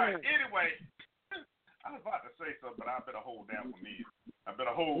really all right. not. Anyway, I was about to say something, but I better hold down for me. I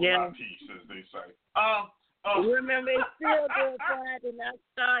better hold my peace, as they say. Remember, it's Feel Good Friday, not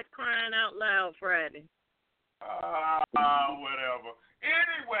Start Crying Out Loud Friday. Whatever.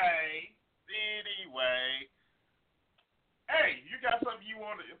 Anyway, hey, you got something you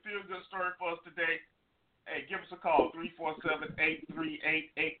want to feel good story for us today? Hey, give us a call,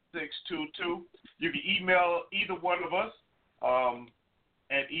 347-838-8622. You can email either one of us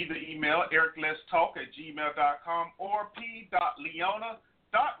at either email, ericletstalk@gmail.com or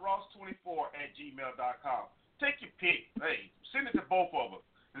p.leona.ross24@gmail.com. Take your pick. Hey, send it to both of us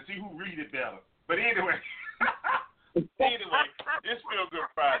and see who read it better. But anyway, it's Feel Good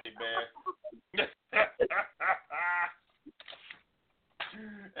Friday, man.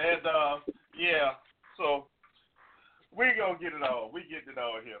 And, so we're going to get it on. We getting it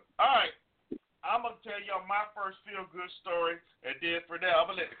on here. All right. I'm going to tell y'all my first Feel Good story, and then for that, I'm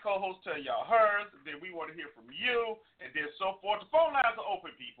going to let the co-host tell y'all hers, and then we want to hear from you, and then so forth. The phone lines are open,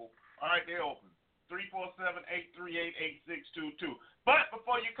 people. All right, they're open. 347-838-8622. But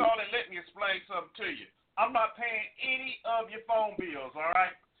before you call in, let me explain something to you. I'm not paying any of your phone bills, all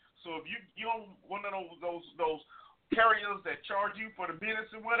right? So if you don't one of those carriers that charge you for the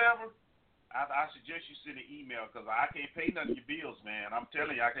minutes and whatever, I suggest you send an email because I can't pay none of your bills, man. I'm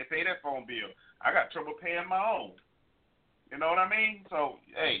telling you, I can't pay that phone bill. I got trouble paying my own. You know what I mean? So,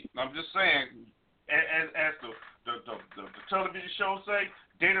 hey, I'm just saying, as the television show say,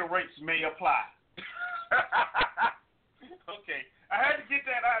 Data rates may apply. Okay, I had to get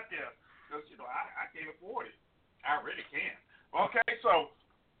that out there because I can't afford it. I really can't. Okay, so,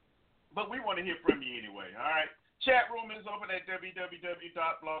 but we want to hear from you anyway. All right, chat room is open at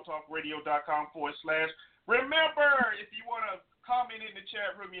www.blogtalkradio.com/. Remember, if you want to comment in the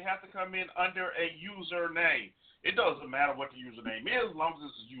chat room, you have to come in under a username. It doesn't matter what the username is as long as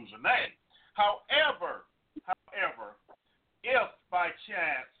it's a username. However, if by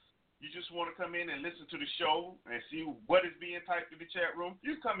chance you just want to come in and listen to the show and see what is being typed in the chat room,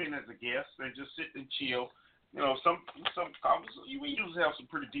 you come in as a guest and just sit and chill. We usually have some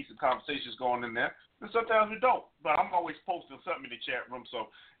pretty decent conversations going in there, and sometimes we don't. But I'm always posting something in the chat room, so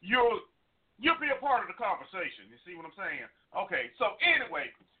you'll be a part of the conversation. You see what I'm saying? Okay, so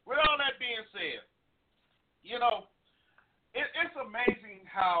anyway, with all that being said, it's amazing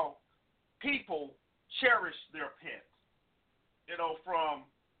how people cherish their pets. From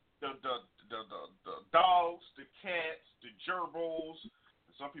the dogs, the cats, the gerbils.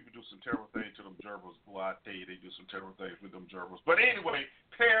 Some people do some terrible things to them gerbils. Boy, I tell you, they do some terrible things with them gerbils. But anyway,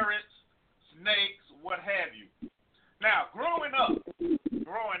 parrots, snakes, what have you. Now, growing up,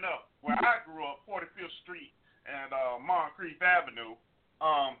 where I grew up, 45th Street and Moncrief Avenue,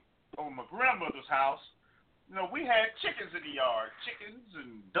 on my grandmother's house, we had chickens in the yard, chickens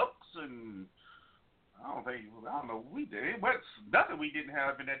and ducks and I don't know what we did. But nothing we didn't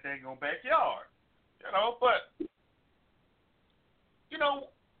have in that dang old backyard. But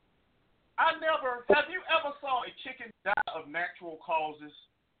have you ever saw a chicken die of natural causes?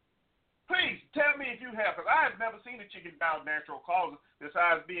 Please tell me if you have, because I have never seen a chicken die of natural causes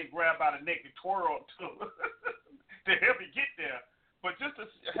besides being grabbed by the neck and twirled to help you get there. But just to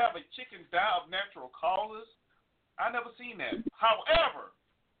have a chicken die of natural causes, I never seen that. However,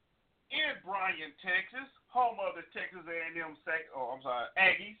 in Bryan, Texas, home of the Texas A&M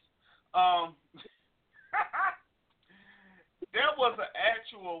Aggies, there was an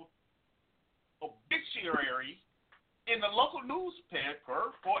actual obituary in the local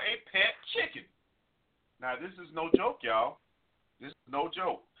newspaper for a pet chicken. Now, this is no joke, y'all. This is no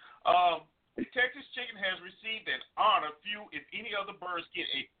joke. The Texas chicken has received an honor few, if any other birds, get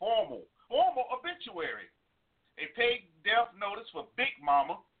a formal obituary. A paid death notice for Big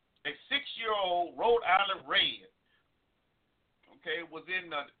Mama, a 6-year-old Rhode Island Red, was in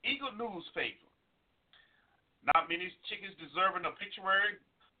the Eagle newspaper. Not many chickens deserve an obituary,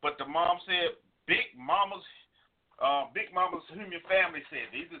 but the mom said Big Mama's human family said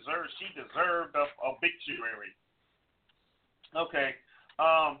she deserved an obituary. Okay.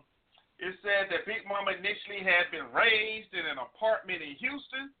 It said that Big Mama initially had been raised in an apartment in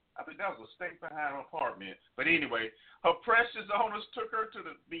Houston. I think that was a stake behind her apartment. But anyway, her precious owners took her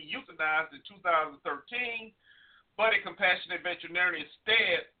to be euthanized in 2013, but a compassionate veterinarian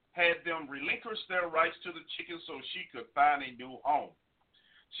instead had them relinquish their rights to the chicken so she could find a new home.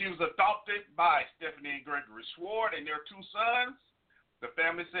 She was adopted by Stephanie and Gregory Sward and their 2 sons. The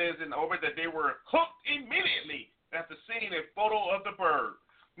family says in Over that they were hooked immediately after seeing a photo of the bird.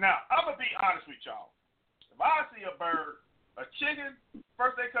 Now, I'm going to be honest with y'all. If I see a bird, a chicken,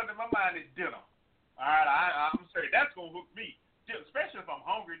 first thing comes to my mind is dinner. All right, I'm sorry, that's going to hook me, especially if I'm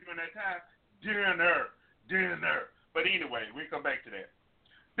hungry during that time. Dinner. But anyway, we come back to that.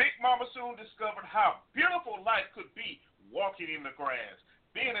 Big Mama soon discovered how beautiful life could be walking in the grass,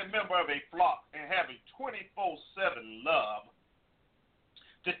 being a member of a flock, and having 24/7 love.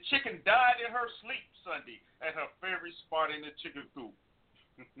 The chicken died in her sleep Sunday at her favorite spot in the chicken coop.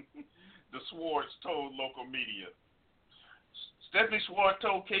 The Swartz told local media. Stephanie Swart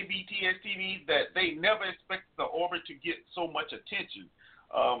told KBTX-TV that they never expected the orbit to get so much attention.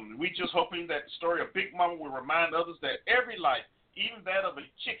 We just hoping that the story of Big Mama will remind others that every life, even that of a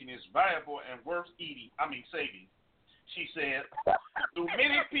chicken, is valuable and worth saving. She said, though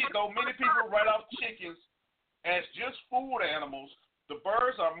many people write off chickens as just food animals, the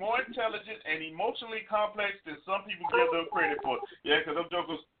birds are more intelligent and emotionally complex than some people give them credit for. Yeah, because them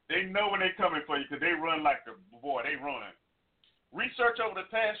jokers, they know when they're coming for you because they run like they run. Research over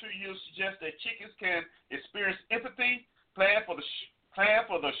the past few years suggests that chickens can experience empathy, plan for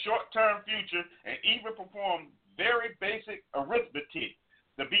the short-term future, and even perform very basic arithmetic,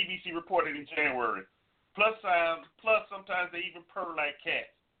 the BBC reported in January. Plus sometimes they even purr like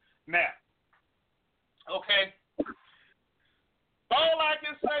cats. Now, okay, all I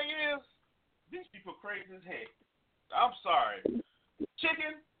can say is these people crazy as heck. I'm sorry.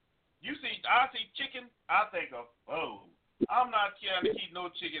 Chicken, I see chicken, I think of, I'm not trying to keep no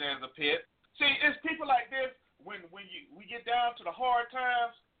chicken as a pet. See, it's people like this, when we get down to the hard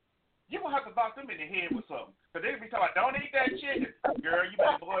times, you're going to have to box them in the head with something. Because they be talking about, don't eat that chicken. Girl, you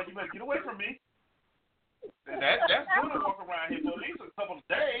better get away from me. And that's good to walk around here for at least a couple of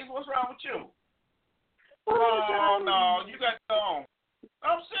days. What's wrong with you? Oh, no, you got to go on.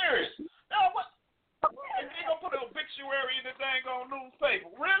 I'm serious. No, what? And they going to put an obituary in the dang on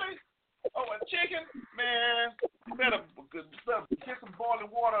newspaper. Really? Oh, a chicken? Man, you better get some boiling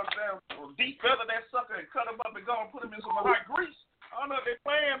water down, deep feather that sucker and cut them up and go and put them in some hot grease. I don't know what they're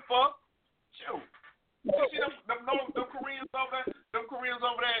playing for. Shoot. You see them Koreans over there? Them Koreans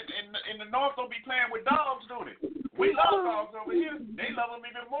over there in the north don't be playing with dogs, do they? We love dogs over here. They love them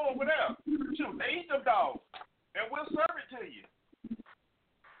even more over there. Shoot, they eat them dogs. And we'll serve it to you.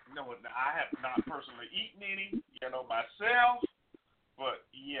 No, I have not personally eaten any, myself. But,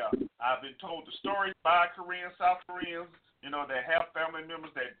 yeah, I've been told the stories by Koreans, South Koreans, that have family members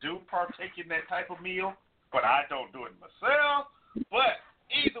that do partake in that type of meal. But I don't do it myself. But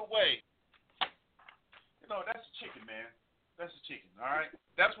either way, that's a chicken, man. That's a chicken, all right?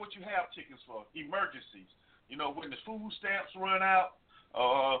 That's what you have chickens for, emergencies. When the food stamps run out,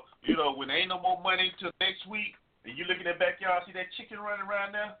 when there ain't no more money till next week, and you look in the backyard, see that chicken running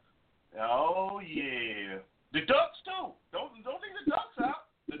around there? Oh, yeah. The ducks, too. Don't leave the ducks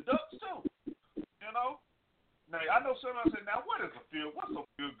out. The ducks, too. Now, I know some of us say, now, what's so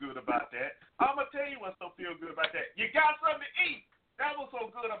feel good about that? I'm going to tell you what's so feel good about that. You got something to eat. That was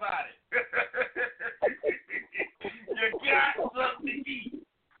so good about it. You got something to eat.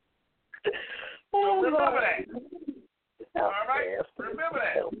 So remember that. All right? Remember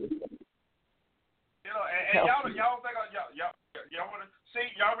that. And y'all think y'all want to see?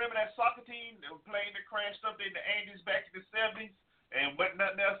 Y'all remember that soccer team that was playing that crashed up in the Andes back in the 70s and wasn't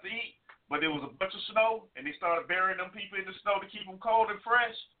nothing else to eat, but there was a bunch of snow and they started burying them people in the snow to keep them cold and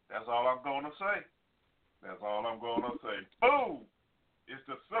fresh? That's all I'm going to say. That's all I'm going to say. Boom! It's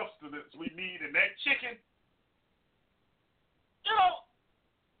the substance we need in that chicken.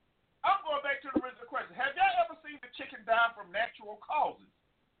 I'm going back to the original question. Have y'all ever seen the chicken die from natural causes?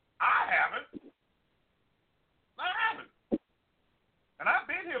 I haven't. And I've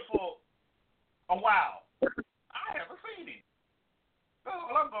been here for a while. I haven't seen him. That's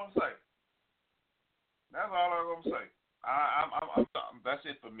all I'm going to say. That's all I'm going to say. I'm that's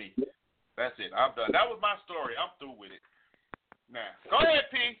it for me. That's it. I'm done. That was my story. I'm through with it. Now, go ahead,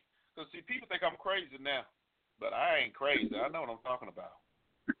 P. Because, see, people think I'm crazy now. But I ain't crazy. I know what I'm talking about.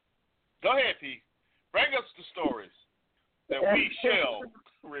 Go ahead, P. Bring us the stories that we shall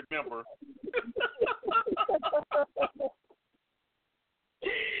remember.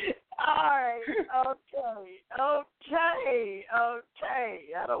 All right. Okay.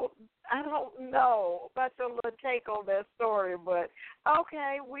 I don't know about your little take on that story, but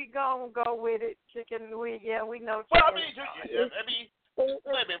okay, we gonna go with it. Chicken, we know. Well, I mean, wait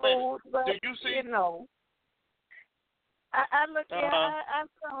a minute. Did you see? I looked. Yeah, I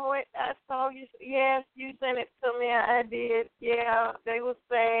saw it. I saw you. Yes, you sent it to me. I did. Yeah, they was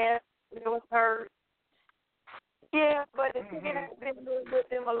sad. They was hurt. Yeah, but the chicken has been with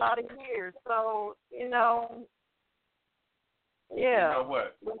them a lot of years, so yeah. You know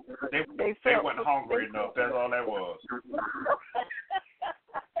what? They weren't hungry enough. That's all that was.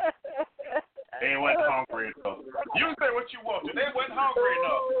 They weren't hungry enough. You can say what you want to. They weren't hungry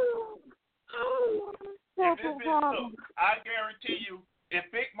enough. Look, I guarantee you, if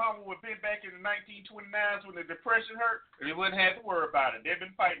Big Mama would have been back in the 1929s when the Depression hurt, they wouldn't have to worry about it. They've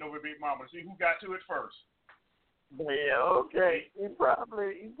been fighting over Big Mama to see who got to it first. Yeah, okay. You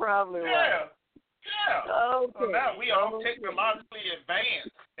probably right. Yeah. Okay. So now we all technologically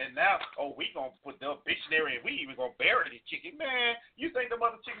advanced, and now, we going to put the dictionary and we even going to bury the chicken. Man, you think the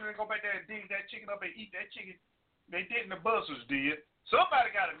mother chicken ain't going to go back there and dig that chicken up and eat that chicken? They didn't, the buzzers did. Somebody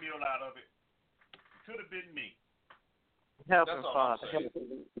got a meal out of it. Could have been me. Helping Father.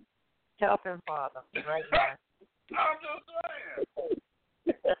 Helping Father. Right now. I'm just saying.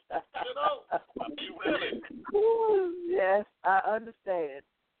 I mean, really. Yes, I understand.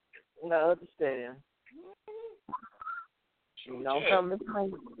 You don't come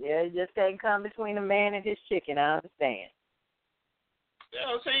between. Yeah, you just can't come between a man and his chicken. I understand.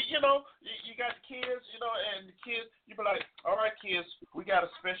 Yeah, see, you got the kids, and the kids, you be like, all right, kids, we got a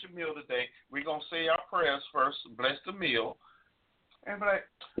special meal today. We're going to say our prayers first, bless the meal. And be like,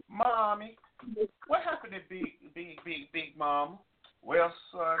 Mommy, what happened to Big Mama? Well,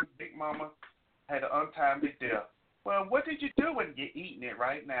 son, Big Mama had an untimely death. Well, what did you do when you're eating it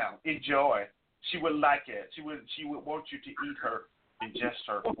right now? Enjoy. She would like it. She would want you to eat her, ingest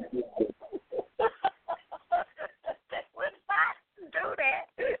her. They would not do that.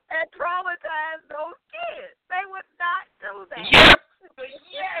 And traumatize those kids. They would not do that.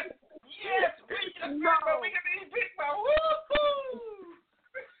 Yes.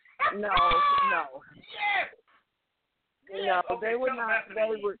 No. Yes. No, Okay, they would tell them not. after They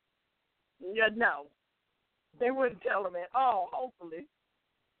they eat. would. Yeah, no. They wouldn't tell them at all. Hopefully.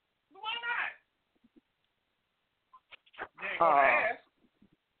 Why not? They ain't gonna ask.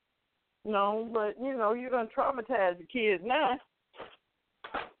 No, but you're gonna traumatize the kids now.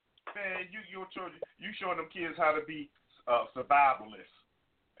 Man, you showing them kids how to be survivalists.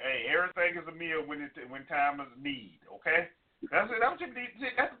 Hey, everything is a meal when time is need. Okay, that's it. That's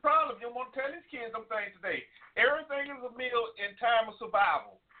the problem. You don't want to tell these kids them things today. Everything is a meal in time of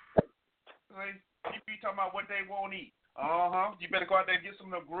survival. See, you be talking about what they won't eat. You better go out there and get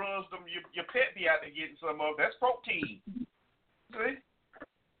some of them grubs. Your pet be out there getting some of. That's protein. See,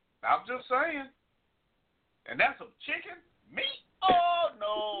 I'm just saying. And that's some chicken meat. Oh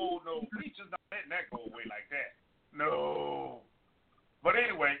no, we just not letting that go away like that. No. But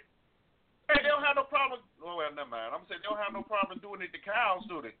anyway, hey, they don't have no problem. Oh well, never mind. I'm saying they don't have no problem doing it to cows,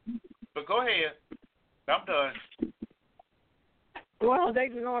 do they? But go ahead. I'm done. Well, they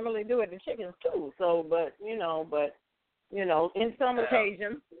normally do it to chickens too. So, but in some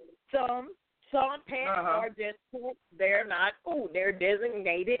occasions, some pets are just pets. They're not food. They're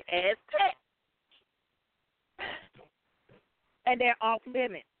designated as pets, and they're off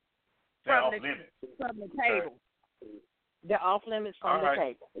limits from the table. They're off limits from the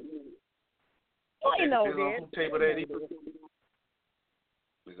table. Well, you know this. Table that is.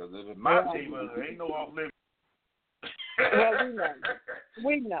 Because if it's my table, there ain't no off limits. Well,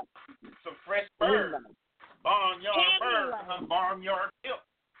 we know. Some fresh birds. Barnyard birds. Barnyard milk.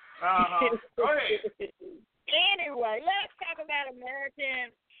 Go ahead. Anyway, let's talk about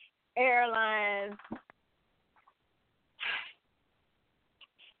American Airlines.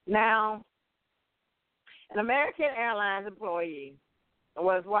 Now, an American Airlines employee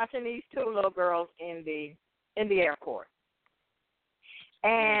was watching these two little girls in the airport,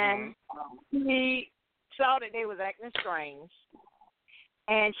 and he saw that they was acting strange,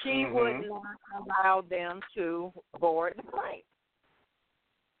 and she would not allow them to board the plane.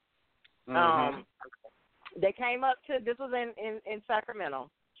 They came up to, this was in Sacramento,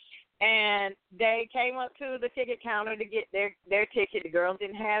 and they came up to the ticket counter to get their ticket. The girls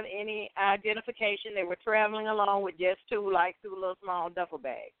didn't have any identification. They were traveling along with just two little small duffel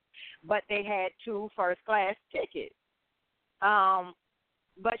bags. But they had 2 first-class tickets.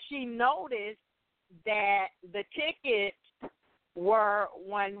 But she noticed that the tickets were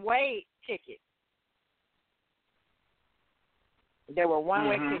one-way tickets. They were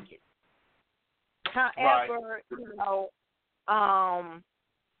one-way tickets. However,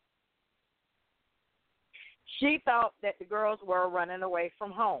 she thought that the girls were running away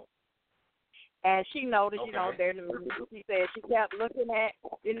from home. And she noticed, they're in the movie. She said she kept looking at,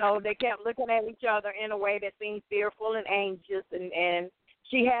 they kept looking at each other in a way that seemed fearful and anxious. And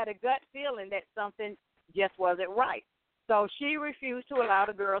she had a gut feeling that something just wasn't right. So she refused to allow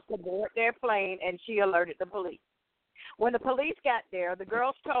the girls to board their plane, and she alerted the police. When the police got there, the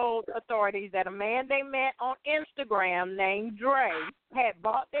girls told authorities that a man they met on Instagram named Dre had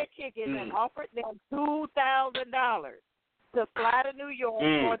bought their tickets and offered them $2,000 to fly to New York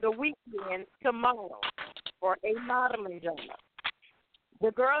for the weekend to model for a modeling job.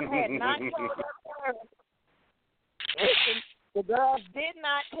 The girls had not told their parents. The girls did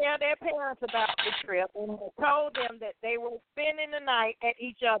not tell their parents about the trip and had told them that they were spending the night at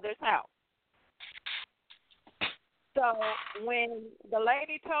each other's house. So when the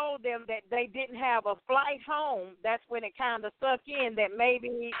lady told them that they didn't have a flight home, that's when it kind of sunk in that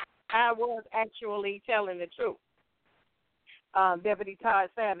maybe I was actually telling the truth. Deputy Todd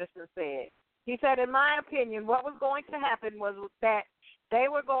Sanderson said. He said, in my opinion, what was going to happen was that they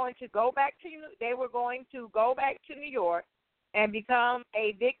were going to go back to New York and become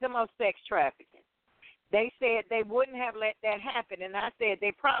a victim of sex trafficking. They said they wouldn't have let that happen, and I said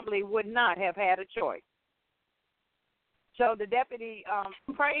they probably would not have had a choice. So the deputy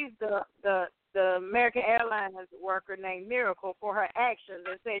praised the American Airlines worker named Miracle for her actions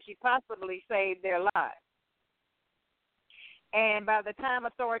and said she possibly saved their lives. And by the time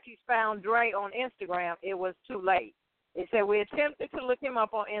authorities found Dre on Instagram, it was too late. It said, we attempted to look him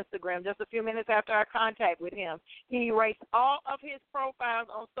up on Instagram just a few minutes after our contact with him. He erased all of his profiles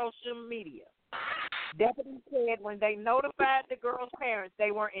on social media. Deputies said when they notified the girls' parents,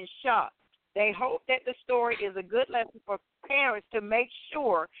 they were in shock. They hope that the story is a good lesson for parents to make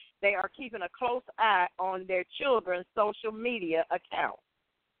sure they are keeping a close eye on their children's social media accounts.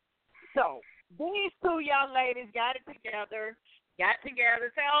 So these two young ladies got together,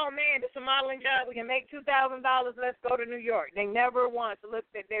 said, oh, man, this is a modeling job. We can make $2,000. Let's go to New York. They never once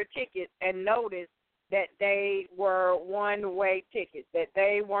looked at their tickets and noticed that they were one-way tickets, that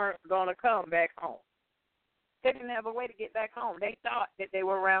they weren't going to come back home. They didn't have a way to get back home. They thought that they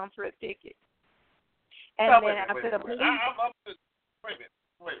were round-trip tickets. And no, then after the police... Wait a minute.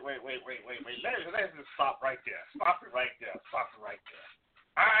 Wait. Let's just stop right there. Stop it right there.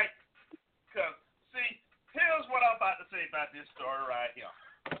 All right? Because, see, here's what I'm about to say about this story right here.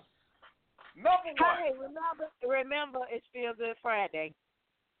 Number one. Hey, remember, it's Feel Good Friday.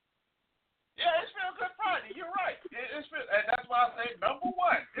 Yeah, it's Feel Good Friday. You're right. And that's why I say number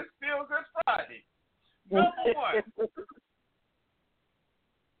one. It's Feel Good Friday. Number one.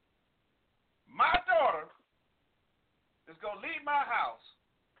 My daughter is going to leave my house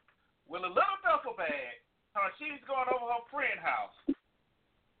with a little duffel bag. She's going over her friend's house.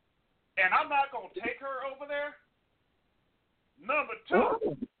 And I'm not going to take her over there. Number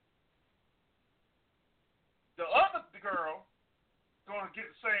two, the other girl going to get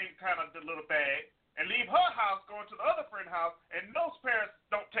the same kind of the little bag and leave her house, going to the other friend's house, and those parents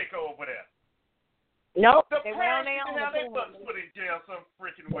don't take her over there. Nope. The parents need to have their butts put in jail some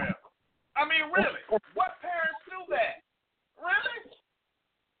freaking well. I mean, really, what parents do that? Really?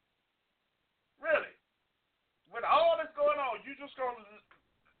 With all this going on, you just going to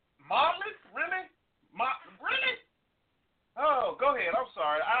model it? Really? Really? Oh, go ahead. I'm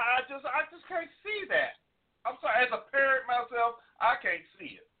sorry. I just can't see that. I'm sorry. As a parent myself, I can't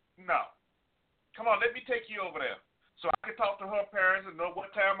see it. No. Come on, let me take you over there so I can talk to her parents and know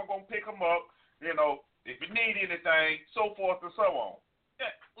what time I'm going to pick them up, if you need anything, so forth and so on.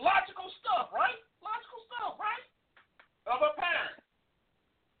 Yeah, logical stuff, right? Of a parent.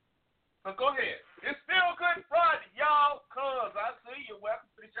 So go ahead. It's Feel Good Friday, y'all, cuz. I see you. Welcome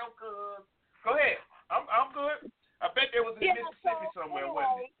to the show, cuz. Go ahead. I'm good. I bet there was in Mississippi somewhere,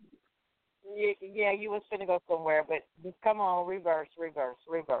 wasn't it? Yeah, you was finna go somewhere, but just come on, reverse a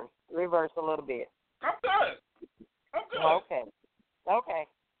little bit. I'm good. Okay.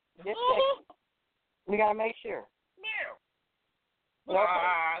 Just we gotta make sure. Yeah.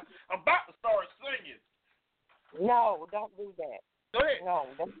 Okay. I'm about to start singing. No, don't do that. Go ahead. No.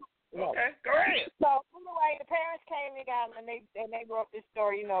 Okay, go ahead. So anyway, the parents came and got them, and they wrote this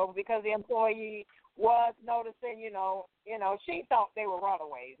story, because the employee was noticing, she thought they were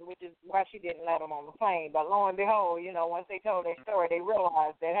runaways, which is why she didn't let them on the plane. But lo and behold, once they told their story, they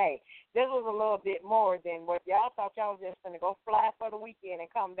realized that, hey, this was a little bit more than what y'all thought y'all was just going to go fly for the weekend and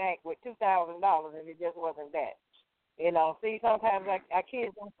come back with $2,000, and it just wasn't that. See, sometimes our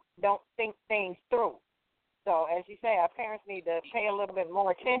kids don't think things through. So, as you say, our parents need to pay a little bit more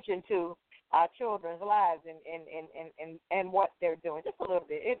attention to our children's lives and what they're doing. Just a little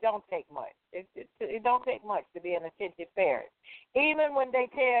bit. It don't take much. It don't take much to be an attentive parent. Even when they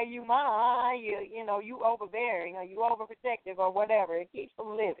tell you, "Ma, you overbearing or you overprotective or whatever," it keeps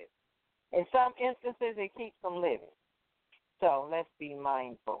them living. In some instances, it keeps them living. So let's be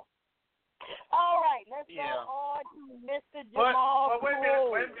mindful. All right, let's go on to Mr. Jamal. But wait a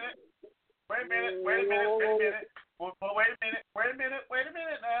minute. Wait a minute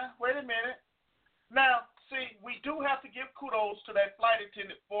now. Now, see, we do have to give kudos to that flight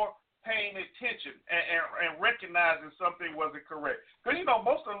attendant for paying attention and recognizing something wasn't correct. Because,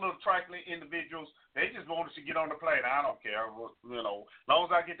 most of the little trifling individuals, they just wanted to get on the plane. I don't care. As long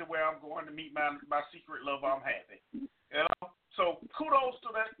as I get to where I'm going to meet my secret lover, I'm happy. So kudos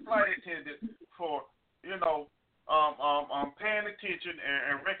to that flight attendant for, paying attention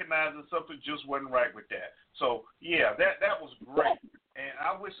and recognizing something just wasn't right with that. So, yeah, that was great. And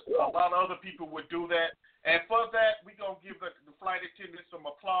I wish a lot of other people would do that. And for that, we're going to give the flight attendant some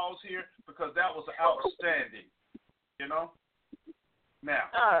applause here because that was outstanding, Now,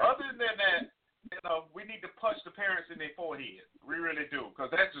 other than that, we need to punch the parents in their forehead. We really do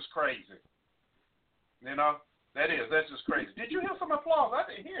because that's just crazy. That's just crazy. Did you hear some applause? I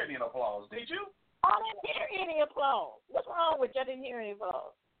didn't hear any applause. Did you? I didn't hear any applause. What's wrong with you? I didn't hear any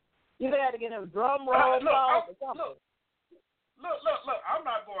applause. You had to get a drum roll applause or something. Look. I'm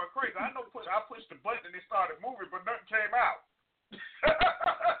not going crazy. I know I pushed the button and it started moving, but nothing came out.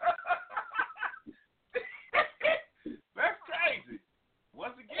 That's crazy.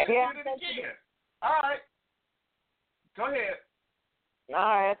 Once again, did it again. All right. Go ahead. All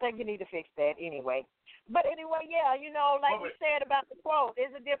right. I think you need to fix that anyway. But anyway, like you said about the quote,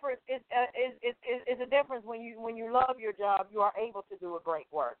 it's a difference. It's a difference when you love your job, you are able to do a great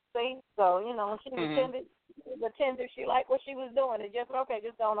work. See, so when she was attended, she liked what she was doing. It just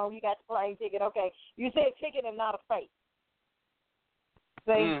don't know you got the plane ticket. Okay, you said ticket and not a face.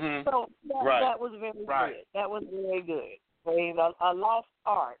 See, so that was very good. That was very good. A lost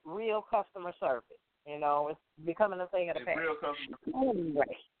art, real customer service. It's becoming a thing of the past. Real customer.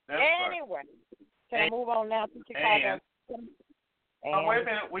 Anyway. Can I move on now to Chicago? Wait a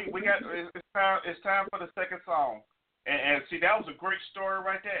minute. We got it's time for the second song. And see, that was a great story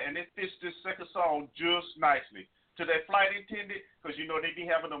right there, and it fits this second song just nicely. To that flight attendant, because you know they be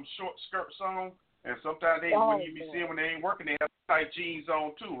having them short skirts on, and sometimes when you be seeing when they ain't working, they have tight jeans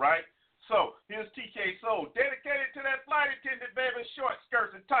on too, right? So here's TK Soul, dedicated to that flight attendant, baby, short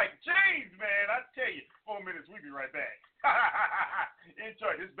skirts and tight jeans, man. I tell you, 4 minutes, we be right back.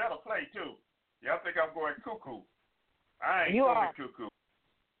 Enjoy. This better play too. Y'all think I'm going cuckoo? I ain't going cuckoo.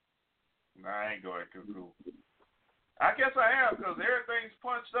 No, I ain't going cuckoo. I guess I am, because everything's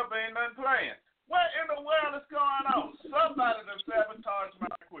punched up, ain't nothing playing. What in the world is going on? Somebody done sabotaged my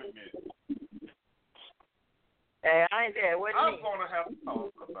equipment. Hey, I ain't there. What do you mean? I'm going to have to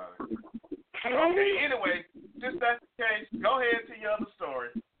talk about it. Okay, anyway, just that's the case. Go ahead to your other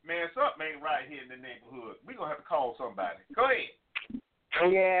story. Man, something ain't right here in the neighborhood. We're going to have to call somebody. Go ahead.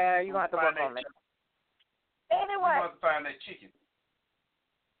 Yeah, you're going to have to work on that. Anyway. You're going to have to find that chicken.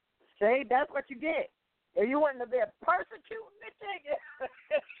 See, that's what you get. If you wouldn't have been persecuting the chicken.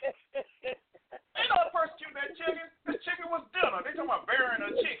 Ain't no persecuting that chicken. The chicken was dinner. They talking about burying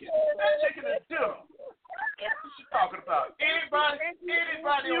a chicken. That chicken is dinner. What you talking about? Anybody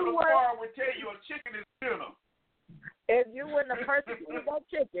on the farm would tell you a chicken is dinner. If you wouldn't have persecuted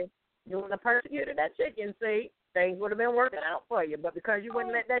that chicken, see, things would have been working out for you. But because you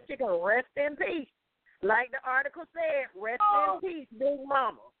wouldn't let that chicken rest in peace, like the article said, rest in peace, Big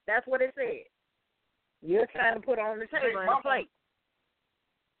Mama. That's what it said. You're trying to put on the table and a plate.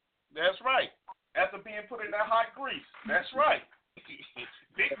 That's right. After being put in that hot grease. That's right.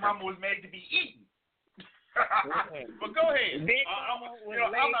 Big Mama was made to be eaten. But go ahead. I'm not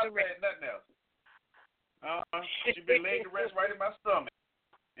saying nothing else. She's been laid to rest right in my stomach,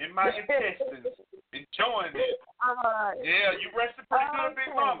 in my intestines, enjoying it. Yeah, you rested pretty good, Big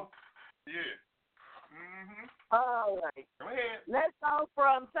Mama. Yeah. Mm-hmm. All right. Go ahead. Let's go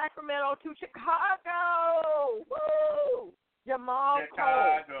from Sacramento to Chicago. Woo! Jamal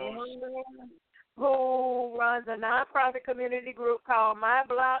Cole, who runs a nonprofit community group called My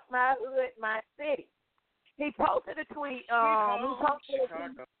Block, My Hood, My City. He posted a tweet on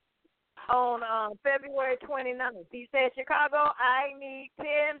February 29th. He said, Chicago, I need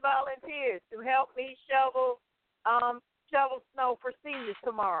 10 volunteers to help me shovel snow for seniors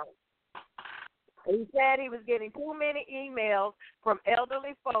tomorrow. He said he was getting too many emails from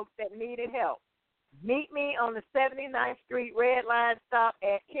elderly folks that needed help. Meet me on the 79th Street Red Line stop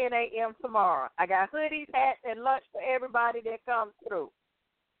at 10 a.m. tomorrow. I got hoodies, hats, and lunch for everybody that comes through.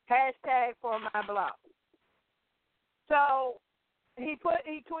 Hashtag for my block. So he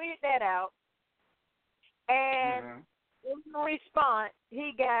tweeted that out, and in response,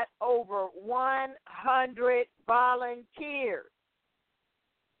 he got over 100 volunteers.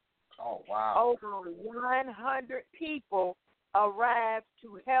 Oh, wow. Over 100 people arrived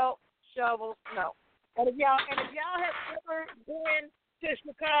to help shovel snow. And if y'all have ever been to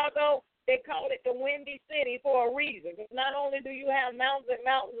Chicago, they call it the Windy City for a reason. Because not only do you have mountains and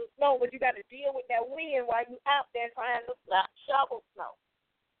mountains of snow, but you got to deal with that wind while you're out there trying to shovel snow.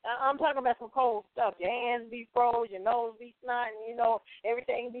 I'm talking about some cold stuff. Your hands be froze, your nose be snotting,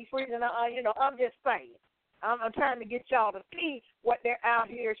 everything be freezing. I'm just saying. I'm trying to get y'all to see what they're out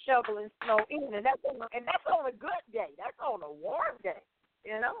here shoveling snow in, and that's on a good day. That's on a warm day,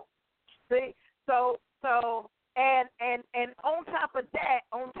 See, so and on top of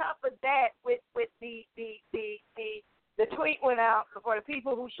that, with the tweet went out for the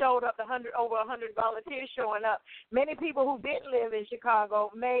people who showed up, over 100 volunteers showing up. Many people who didn't live in Chicago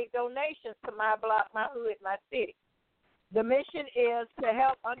made donations to My Block, My Hood, My City. The mission is to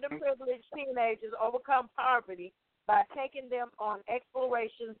help underprivileged teenagers overcome poverty by taking them on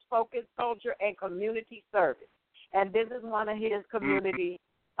explorations, focused culture, and community service. And this is one of his community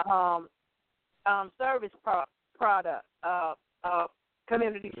service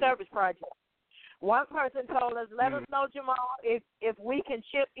community service projects. One person told us, let us know, Jamal, if we can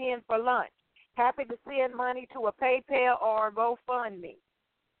chip in for lunch. Happy to send money to a PayPal or a GoFundMe.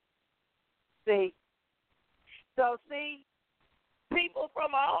 See? So, people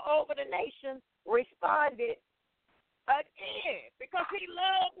from all over the nation responded again because he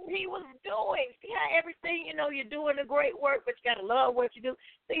loved what he was doing. See how everything, you're doing a great work, but you got to love what you do.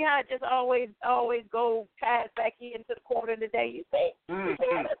 See how it just always ties back into the quarter of the day, you see? Yeah,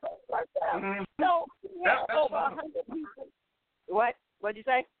 that's what it works out. So, over 100 people. What'd you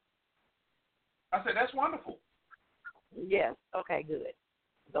say? I said, that's wonderful. Yes. Okay, good.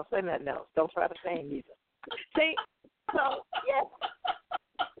 Don't say nothing else. Don't try to say it either. See? So, yes.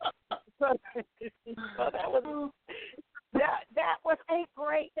 So that was a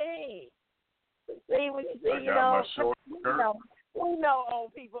great thing. See, when you see, I got my short skirt. we know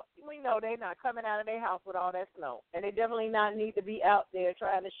old people. We know they're not coming out of their house with all that snow, and they definitely not need to be out there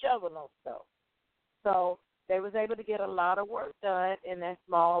trying to shovel no snow. So they was able to get a lot of work done in that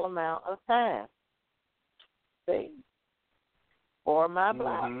small amount of time. See, for my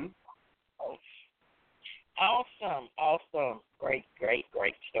block. Mm-hmm. Awesome. Great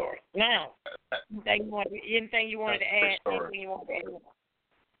story. Now, anything you wanted to add? Anything you wanted to add?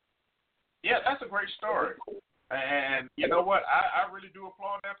 Yeah, that's a great story. And you know what? I really do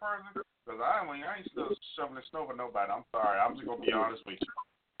applaud that person because I ain't still shoveling snow for nobody. I'm sorry. I'm just going to be honest with you.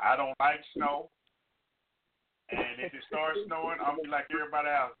 I don't like snow. And if it starts snowing, I'm going to be like everybody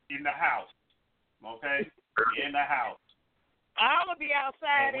else, in the house. Okay? In the house. I'm going to be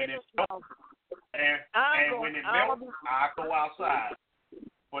outside in the snow. And when it melts, I go outside.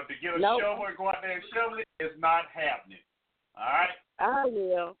 But to get a shovel and go out there and shovel it is not happening. All right? I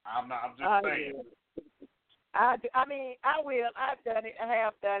will. I'm just saying. Will. I will. I've done it. I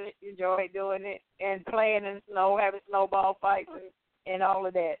have done it. Enjoyed doing it and playing in the snow, having snowball fights and all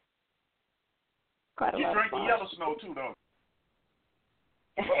of that. You drink the yellow snow too, don't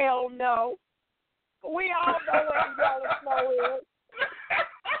you? Hell no. We all know where the yellow snow is.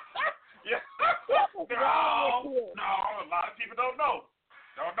 Yeah. No, a lot of people don't know.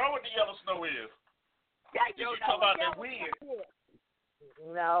 Don't know what the yellow snow is. You talk about that wind.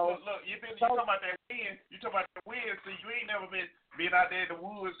 No. Look, you talking about that wind. You talking about that wind. See, you ain't never been out there in the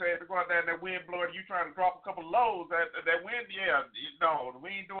woods, had to go out there and that wind blowing. You trying to drop a couple loads. That wind, yeah. No,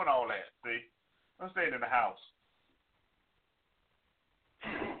 we ain't doing all that. See, I'm staying in the house.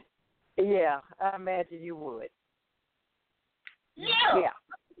 Yeah, I imagine you would. Yeah. See,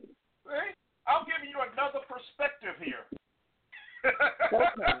 I'm giving you another perspective here.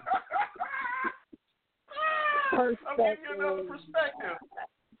 Okay. I'm giving you another perspective.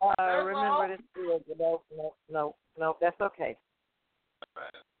 Remember this field. No, that's okay.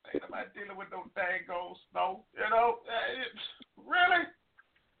 Ain't nobody dealing with no dang old snow. You know, really.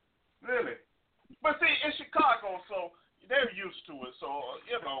 But see, in Chicago, so they're used to it. So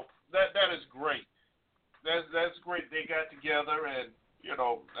you know that is great. That's great. They got together and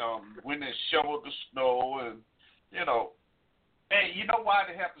when they shoveled the snow and and you know why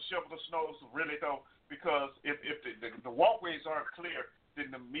they have to shovel the snow? Really though. Because if the walkways aren't clear,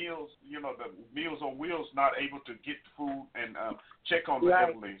 then the meals on wheels not able to get food and check on the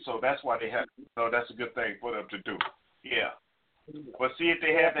elderly. So that's why they have. So that's a good thing for them to do. Yeah. But see, if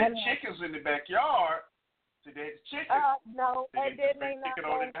they have that chickens in the backyard, see they have chickens. No, and then they're not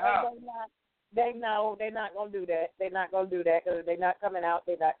going to do that. They're not going to do that because they're not coming out.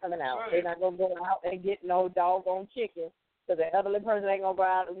 Right. They're not going to go out and get no doggone chicken. So the elderly person ain't going to go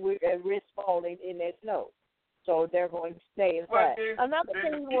out and risk falling in that snow. So they're going to stay inside. Another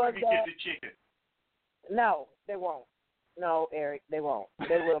thing was that... the chicken. No, they won't. No, Eric, they won't.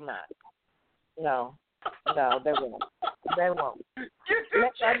 They will not. No, they won't. They won't.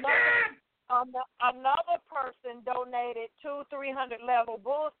 Another person donated 300 level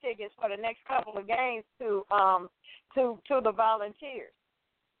Bulls tickets for the next couple of games to the volunteers.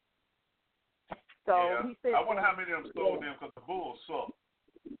 So yeah. he said, I wonder how many of them sold them because the Bulls suck.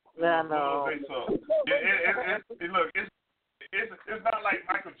 I know. They suck. Look, it's not like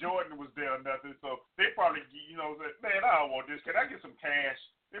Michael Jordan was there or nothing. So they probably said, man, I don't want this. Can I get some cash?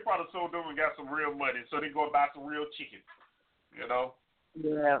 They probably sold them and got some real money, so they go buy some real chicken.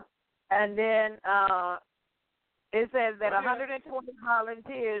 Yeah. And then it says that 120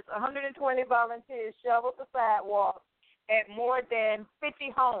 volunteers shoveled the sidewalk at more than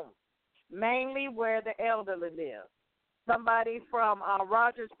 50 homes, mainly where the elderly live. Somebody from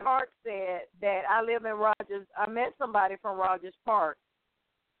Rogers Park said that I live in Rogers. I met somebody from Rogers Park,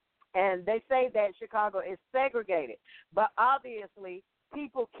 and they say that Chicago is segregated. But obviously,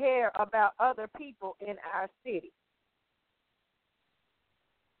 people care about other people in our city.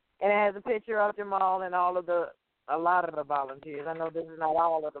 And it has a picture of Jamal and a lot of the volunteers. I know this is not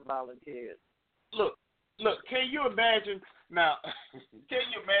all of the volunteers. Look, can you imagine now? Can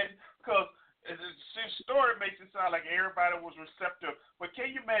you imagine? Because the story makes it sound like everybody was receptive, but can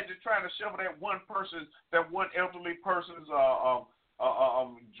you imagine trying to shovel that one elderly person's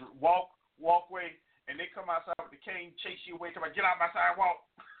walkway, and they come outside with the cane, chase you away, come on, get out my sidewalk.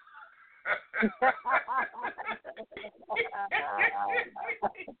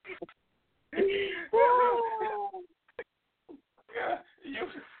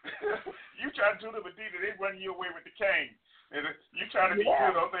 You try to do them a deed, they run you away with the cane. And you try to be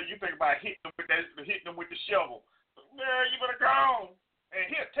good on that. You think about hitting them with the shovel. Man, you better go on. And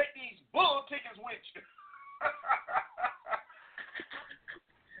here, take these bull tickets with you.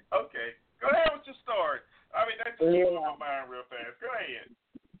 Okay. Go ahead with your story. I mean, that just blew my mind real fast. Go ahead.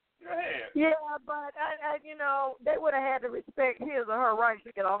 Yeah, but I they would have had to respect his or her right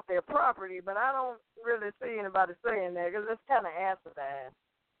to get off their property, but I don't really see anybody saying that because it's kind of asinine.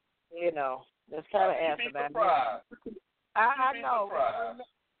 It's kind of asinine. I know.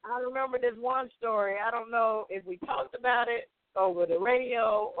 I remember this one story. I don't know if we talked about it over the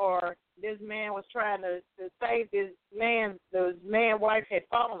radio or this man was trying to save this man. The man's wife had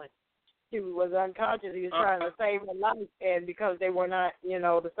fallen. She was unconscious. He was trying to save her life, and because they were not,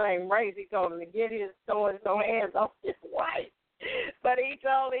 the same race, he told him to get his so-and-so hands off his wife. But he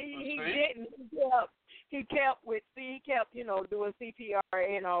told he didn't. He kept doing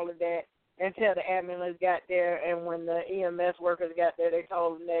CPR and all of that until the ambulance got there. And when the EMS workers got there, they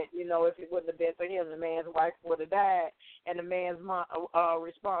told him that, if it wouldn't have been for him, the man's wife would have died. And the man's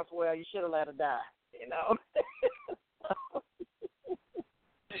response, well, you should have let her die,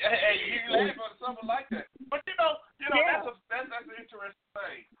 Hey, you laugh at something like that, but that's an interesting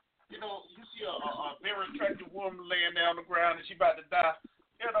thing. You see a very attractive woman laying down on the ground and she about to die.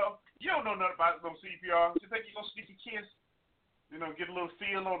 You don't know nothing about no CPR. You think you're gonna sneak a kiss? Get a little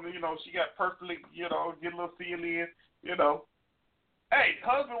feel on the. She got perfectly. Get a little feel in. Hey,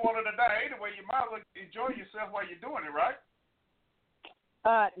 husband wanted to die anyway. You might as well enjoy yourself while you're doing it, right?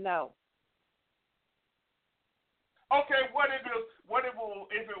 No. Okay, what if it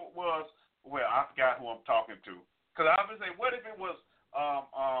was? Well, I forgot who I'm talking to. Cause I was say, what if it was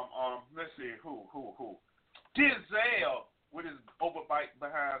let's see, who? Denzel with his overbite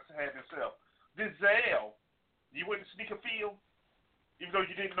behind had himself. Denzel, you wouldn't sneak a feel, even though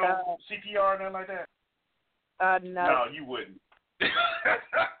you didn't know CPR and nothing like that. No. No, you wouldn't. Look,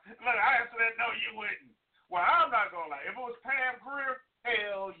 I answered that. No, you wouldn't. Well, I'm not gonna lie. If it was Pam Grier,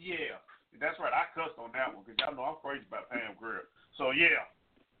 hell yeah. That's right. I cussed on that one because y'all know I'm crazy about Pam Grier. So, yeah.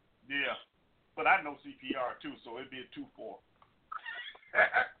 But I know CPR, too, so it'd be a 2-4.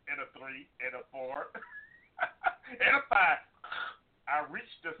 And a 3, and a 4, and a 5. I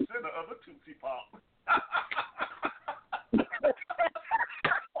reached the center of a Tootsie Pop.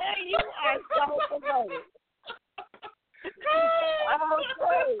 Hey, you are so promoted.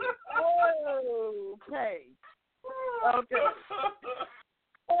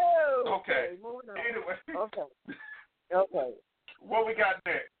 Okay. Anyway. Okay. What we got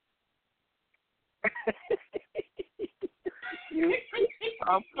next? You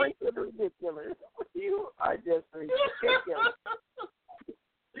are freaking ridiculous. You are just ridiculous.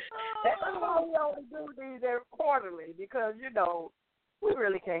 That's why we only do these every quarterly because, we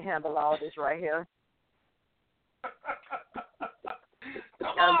really can't handle all this right here.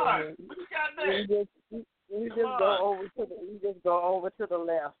 Come on. What you got next? You just go over to the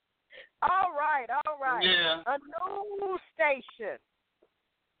left. All right. Yeah. A news station.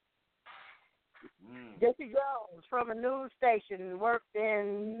 Jesse Jones from a news station worked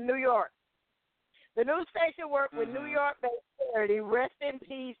in New York. The news station worked with New York-based charity Rest in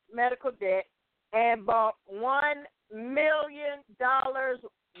Peace Medical Debt and bought $1 million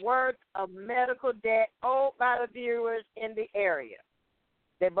worth of medical debt owed by the viewers in the area.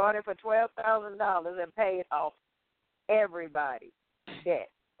 They bought it for $12,000 and paid off everybody's debt.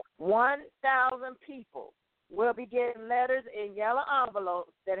 1,000 people will be getting letters in yellow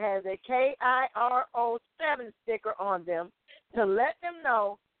envelopes that has a KIRO 7 sticker on them to let them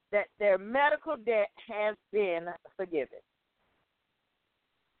know that their medical debt has been forgiven.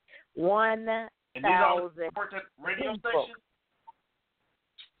 1,000 And these all worked at radio station?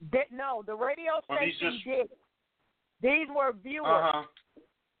 No, the radio station did. These were viewers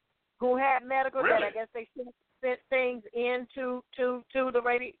who had medical debt. I guess they sent things into the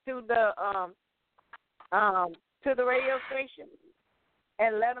radio to the radio station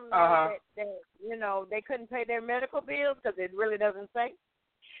and let them know that they couldn't pay their medical bills because it really doesn't say.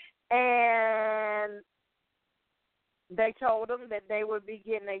 And they told them that they would be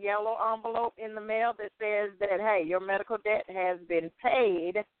getting a yellow envelope in the mail that says that, hey, your medical debt has been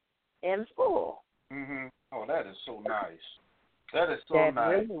paid in full. Oh, that is so nice. That is so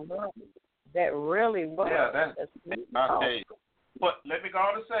nice. That really was. Yeah, that's okay. But let me go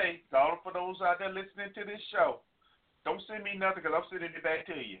on and say, for those out there listening to this show, don't send me nothing because I'm sending it back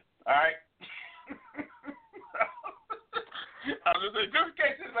to you. All right? I'm just saying, just in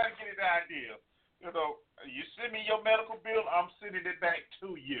case anybody get the idea. You send me your medical bill, I'm sending it back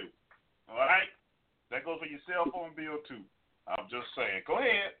to you. All right? That goes for your cell phone bill, too. I'm just saying. Go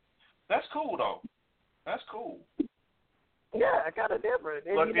ahead. That's cool, though. That's cool. Yeah, kind of different.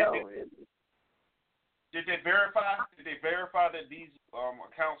 And, did they verify? Did they verify that these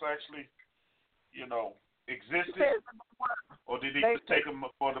accounts actually, existed, or did they just take them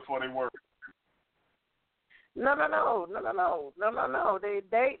before they work? No.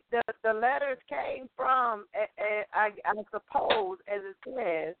 The letters came from, I suppose, as it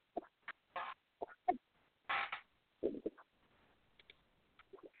says.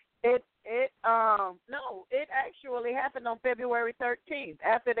 It actually happened on February 13th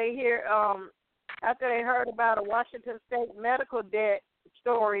after they heard about a Washington State medical debt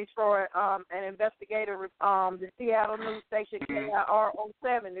stories for an investigator, the Seattle news station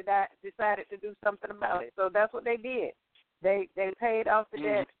KIR07 decided to do something about it. So that's what they did. They paid off the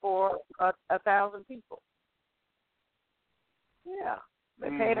debt for 1,000 people. Yeah, they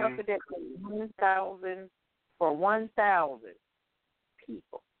paid off the debt for 1,000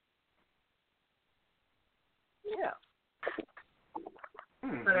 people. Yeah.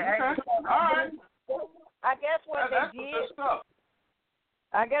 Okay. All right. I guess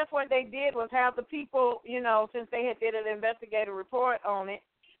what they did was have the people, since they had did an investigative report on it,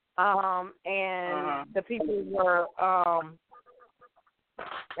 and the people were,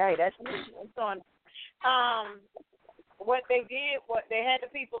 hey, that's on. What they did, they had the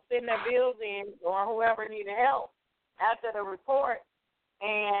people send their bills in, or whoever needed help after the report,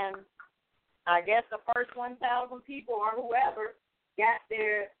 and I guess the first 1,000 people or whoever got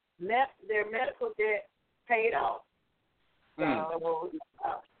their medical debt paid off. So,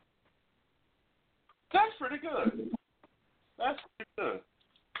 that's pretty good. That's pretty good.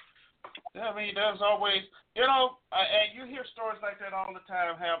 Yeah, I mean, there's always, and you hear stories like that all the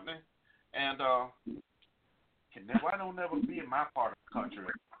time happening, and why don't never be in my part of the country?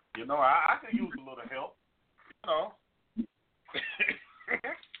 I could use a little help.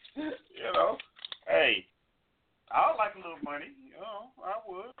 Hey, I would like a little money. I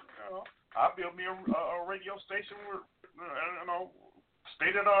would. I'll build me a radio station with,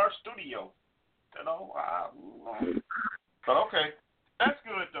 state-of-the-art studio. But okay, that's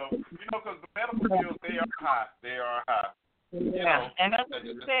good though. Because the medical bills, they are high. They are high. Yeah, and that's what he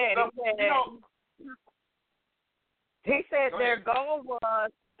said. He said their goal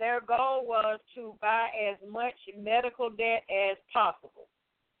was to buy as much medical debt as possible.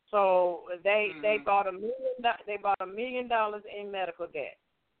 So they bought $1 million in medical debt.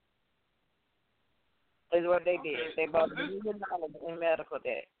 Is what they did. They bought $1 million in medical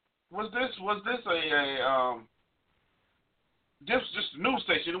debt. Was this a just a news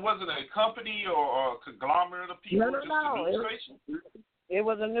station? It wasn't a company or a conglomerate of people. No. A news station. It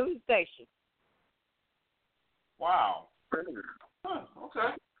was a news station. Wow. Huh,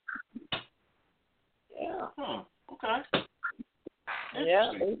 okay. Yeah. Okay.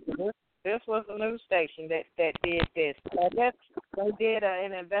 Yeah. This was a news station that did this. I guess they did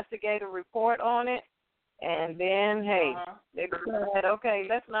an investigative report on it, and then they decided, okay,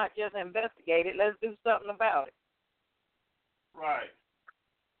 let's not just investigate it. Let's do something about it. Right.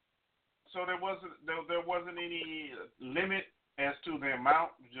 So there wasn't any limit as to the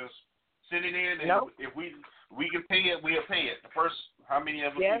amount. Just send it in, and nope. If we can pay it, we'll pay it. The first, how many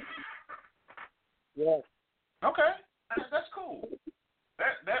of us? Yes. Yes. Okay, that's cool.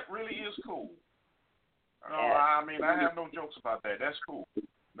 That really is cool. Yeah. I mean, I have no jokes about that. That's cool.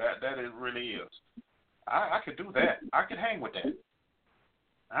 That it really is. I could do that. I could hang with that.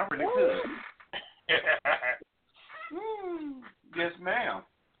 I really could. Yes, ma'am.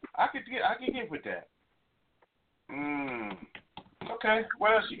 I could get with that. Okay.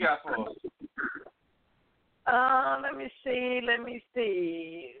 What else you got for us? Let me see.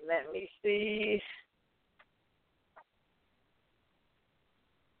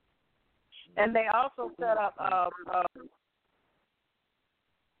 And they also set up a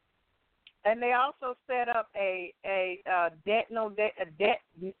debt.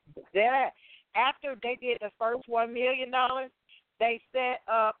 After they did the first $1 million, they set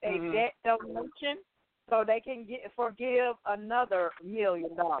up a debt donation so they can forgive another $1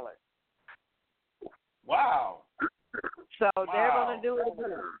 million. Wow. So they're going to do it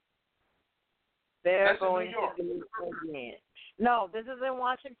again. They're going in New York. to do it again. No, this is in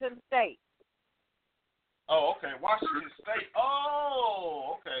Washington State. Oh, okay. Washington State.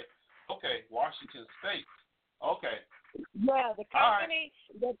 Oh, okay. Okay, Washington State. Okay. Yeah, the company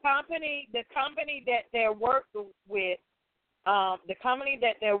that they work with,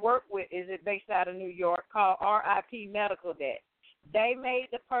 is based out of New York, called RIP Medical Debt. They made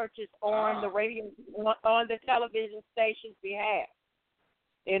the purchase on the radio, on the television station's behalf.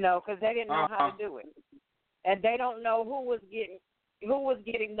 Because they didn't know how to do it, and they don't know who was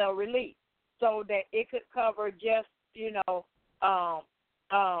getting the relief, so that it could cover just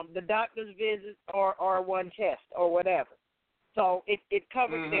the doctor's visits or one test or whatever. So it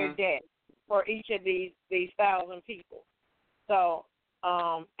covers their debt for each of these 1,000 people. So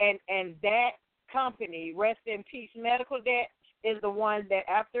and that company, Rest in Peace Medical Debt, is the one that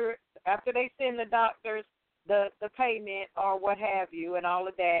after they send the doctors the payment or what have you and all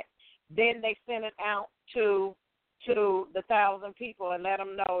of that, then they send it out to the 1,000 people and let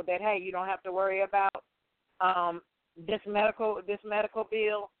them know that, hey, you don't have to worry about this medical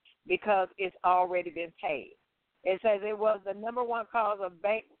bill because it's already been paid. It says it was the number one cause of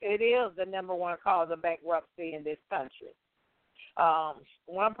it is the number one cause of bankruptcy in this country.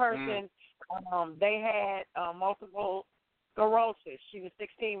 One person, they had multiple sclerosis. She was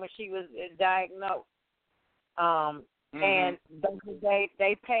 16 when she was diagnosed. And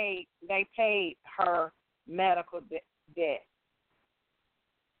they paid her medical debt.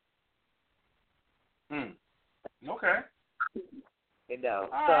 Okay. You know,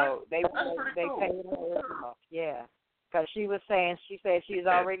 all so right. they Cool. paid her off. Yeah, because she said she's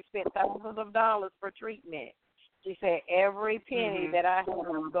already spent thousands of dollars for treatment. She said every penny that I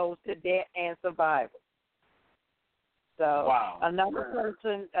have goes to debt and survival. So wow. another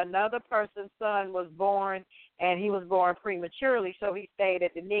person's son was born, and he was born prematurely, so he stayed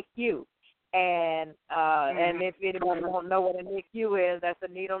at the NICU. And if anyone don't know what a NICU is, that's a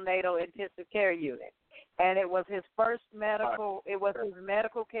neonatal intensive care unit. And it was his first medical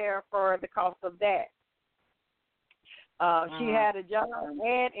care for the cost of that. She had a job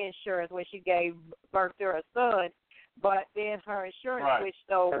and insurance when she gave birth to her son, but then her insurance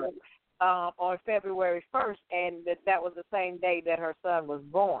switched over on February 1st, and that was the same day that her son was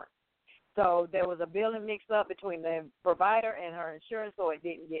born. So there was a billing mix-up between the provider and her insurance, so it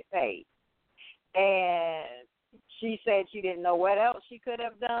didn't get paid. And she said she didn't know what else she could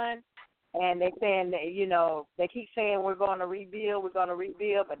have done. And they saying that, you know, they keep saying we're going to rebuild,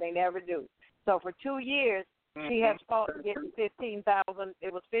 but they never do. So for 2 years, she has fought to get $15,000.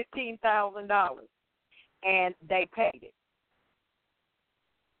 It was $15,000, and they paid it.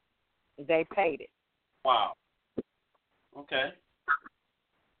 They paid it. Wow. Okay.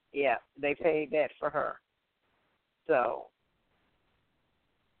 Yeah, they paid that for her. So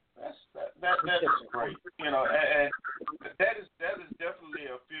that's great. You know, and that is definitely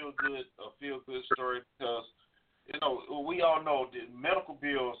a feel good story because, you know, we all know that medical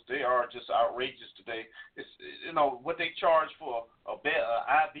bills, they are just outrageous today. It's, you know, what they charge for a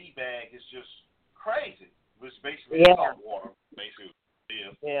IV bag is just crazy. Which basically salt water, basically.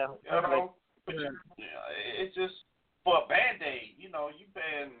 Yeah. You know, but it's just for a Band-Aid. You know, you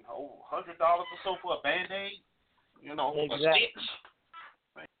paying $100 or so for a Band-Aid. You know, a stitch.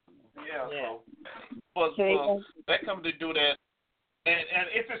 Yeah. So that company do that, and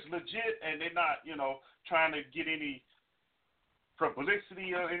if it's legit and they're not, you know, trying to get any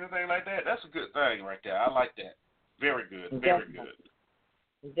publicity or anything like that, that's a good thing right there. I like that. Very good. Very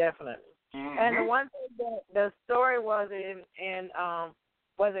good. Definitely. And the one thing that the story was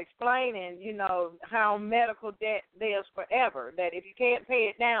was explaining, you know, how medical debt lives forever. That if you can't pay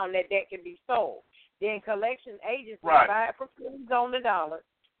it down, that debt can be sold. Then collection agencies buy it for pennies on the dollar.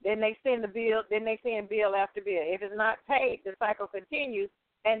 Then they send the bill. Then they send bill after bill. If it's not paid, the cycle continues,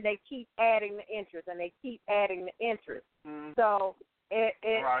 and they keep adding the interest, and they keep adding the interest. So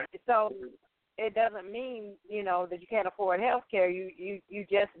so it doesn't mean, you know, that you can't afford health care. You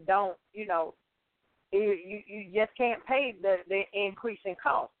just don't, you know, you just can't pay the increase in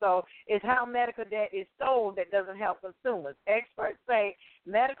cost. So it's how medical debt is sold that doesn't help consumers. Experts say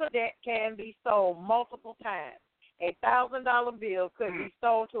medical debt can be sold multiple times. A $1,000 bill could be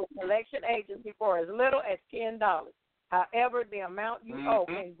sold to a collection agency for as little as $10. However, the amount you owe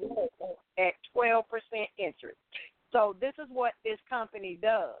can go at 12% interest. So this is what this company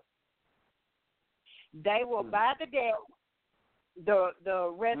does. They will buy the debt,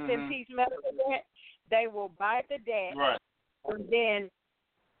 the Rest in Peace medical debt. They will buy the debt, and then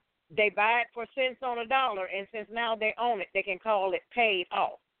they buy it for cents on a dollar. And since now they own it, they can call it paid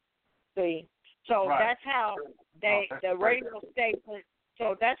off. See, so that's how the radio station.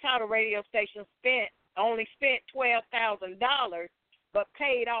 So that's how the radio station only spent $12,000, but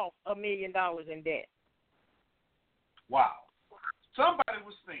paid off $1 million in debt. Wow. Somebody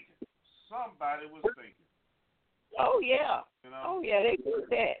was thinking. Oh, yeah. You know? Oh, yeah, they did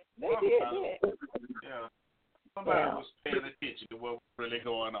that. They did that. Yeah. Somebody was paying attention to what was really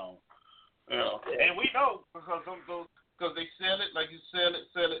going on. You know? And we know because they sell it, like you sell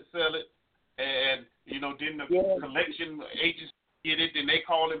it, and, you know, then the collection agents get it, and they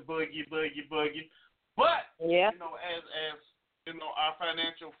call it boogie. But, you know, as you know, our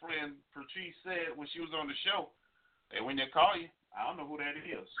financial friend Patrice said when she was on the show, and when they call you, I don't know who that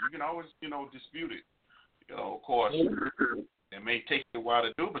is. You can always, you know, dispute it. You know, of course, it may take you a while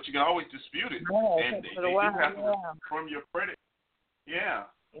to do, but you can always dispute it. And they do have to confirm your credit. Yeah.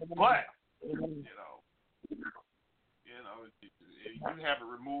 But You know, you have it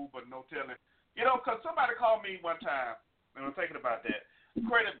removed, but no telling. You know, because somebody called me one time, and I'm thinking about that.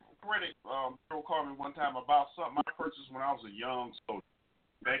 Credit Bureau called me one time about something I purchased when I was a young soldier,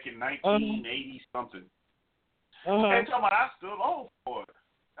 back in 1980 something. They told me I stood over for it.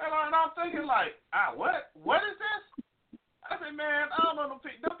 And I'm thinking like, what? What is this? I said, man, I don't know.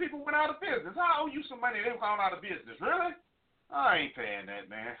 Them people went out of business. I owe you some money. They were going out of business. Really? I ain't paying that,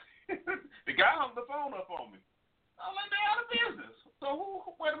 man. The guy hung the phone up on me. I'm like, they're out of business. So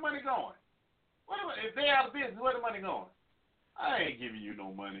where the money going? If they're out of business, where the money going? I ain't giving you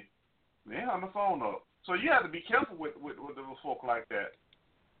no money. They hung the phone up. So you have to be careful with those folk like that.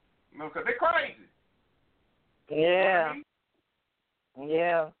 You know, because they're crazy. Yeah. You know what I mean?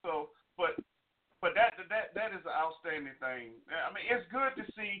 Yeah. So, but that is an outstanding thing. I mean, it's good to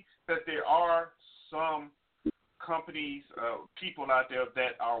see that there are some companies, people out there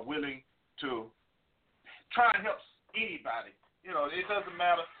that are willing to try and help anybody. You know, it doesn't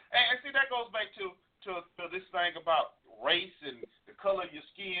matter. And see, that goes back to this thing about race and the color of your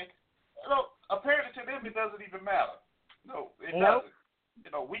skin. You know, apparently to them it doesn't even matter. No, it doesn't. You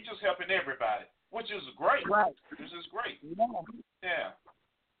know, we just helping everybody, which is great. Right. This is great. Yeah. Yeah.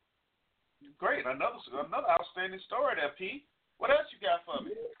 Great. Another outstanding story there, P. What else you got for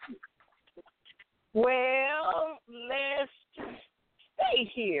me? Well, let's stay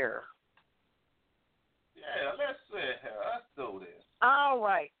here. Yeah, let's do this. All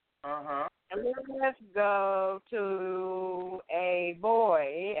right. Uh-huh. Let's go to a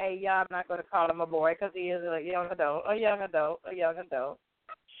boy. I'm not going to call him a boy because he is a young adult.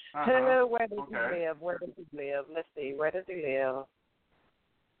 Uh-huh. Where does he live? Let's see. Where does he live?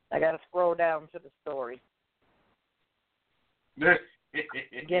 I got to scroll down to the story. Give me a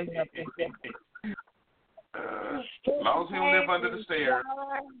second. As long as he don't live under the stairs.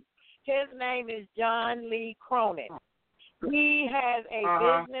 His name is John Lee Cronin. He has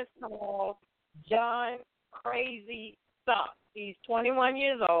a business called John Crazy Socks. He's 21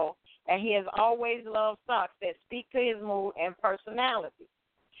 years old, and he has always loved socks that speak to his mood and personality.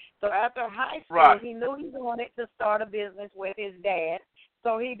 So after high school, he knew he wanted to start a business with his dad,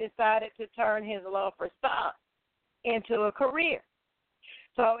 so he decided to turn his love for socks into a career.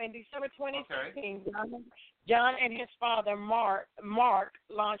 So in December 2016, John and his father, Mark,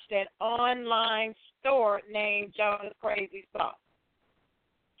 launched an online store named John's Crazy Socks.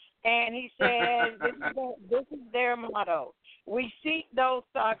 And he said, this is their motto. We seek those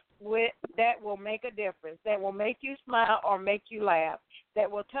socks that will make a difference, that will make you smile or make you laugh,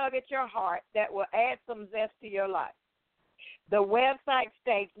 that will tug at your heart, that will add some zest to your life. The website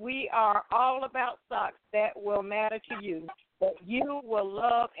states, we are all about socks that will matter to you, that you will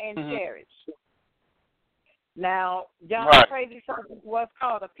love and cherish. Now, John's Crazy Socks is what's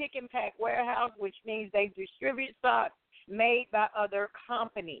called a pick and pack warehouse, which means they distribute socks made by other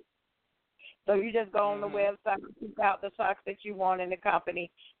companies. So you just go on the website and pick out the socks that you want, and the company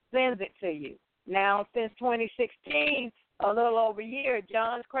sends it to you. Now, since 2016, a little over a year,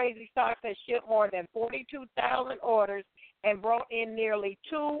 John's Crazy Socks has shipped more than 42,000 orders and brought in nearly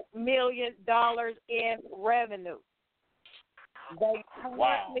 $2 million in revenue. They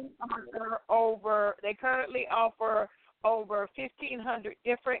currently offer over 1,500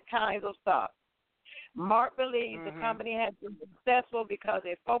 different kinds of socks. Mark believes the company has been successful because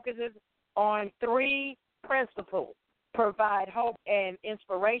it focuses on three principles: provide hope and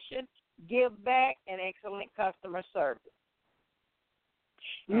inspiration, give back, and excellent customer service.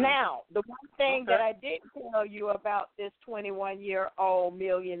 Now, the one thing that I didn't tell you about this 21-year-old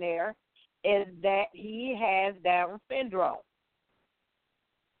millionaire is that he has Down syndrome.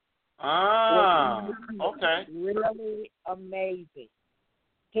 Really amazing.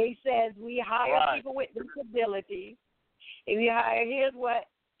 He says we hire people with disabilities. Here's what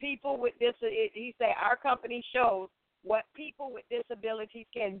people with disabilities, he said, our company shows what people with disabilities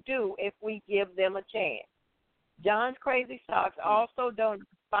can do if we give them a chance. John's Crazy Socks also donates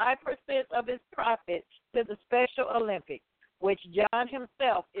 5% of his profits to the Special Olympics, which John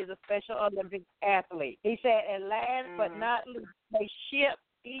himself is a Special Olympics athlete. He said, and last but not least, they ship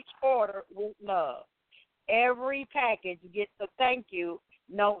each order with love. Every package gets a thank you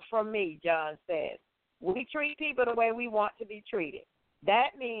note from me, John says. We treat people the way we want to be treated.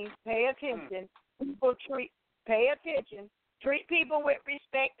 That means pay attention. Pay attention. Treat people with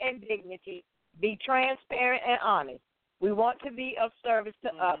respect and dignity. Be transparent and honest. We want to be of service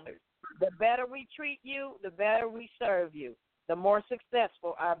to others. The better we treat you, the better we serve you, the more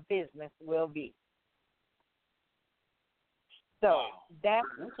successful our business will be. So that's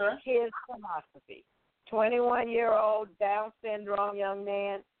his philosophy. 21-year-old Down syndrome young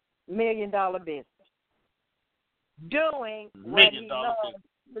man $1 million business. Doing what he loves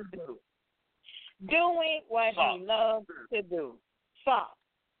to do. Doing what he loves to do. Socks.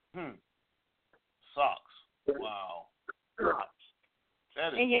 Socks. Wow. Socks.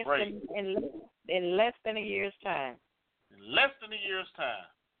 That is great. In less than a year's time. In less than a year's time.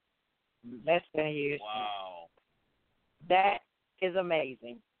 Less than a year's time. Wow. That is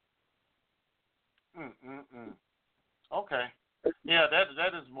amazing. Okay. Yeah,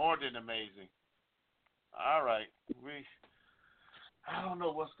 that is more than amazing. All right. I don't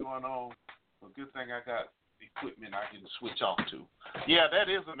know what's going on. A good thing I got equipment I can switch off to. Yeah, that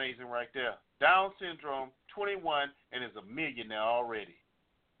is amazing right there. Down syndrome, 21, and is a millionaire already.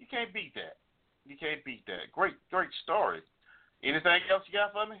 You can't beat that. You can't beat that. Great story. Anything else you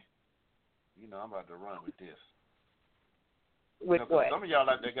got for me? You know, I'm about to run with this. With what? Some of y'all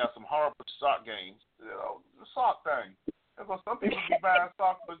out there got some horrible sock games. You know, the sock thing. Because some people be buying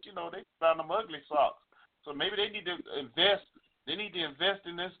socks, but, you know, they buy them ugly socks. So maybe they need to invest. They need to invest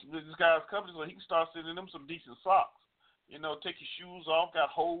in this guy's company so he can start sending them some decent socks. You know, take your shoes off,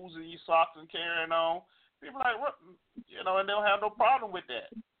 got holes in your socks and carrying on. People like, what? You know, and they'll have no problem with that.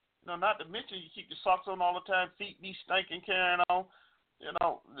 You know, not to mention you keep your socks on all the time, feet be stinking, carrying on. You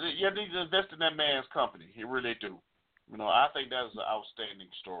know, you need to invest in that man's company. You really do. You know, I think that is an outstanding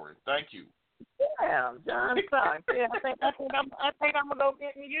story. Thank you. Yeah, John Starks. Yeah, I think I'm gonna go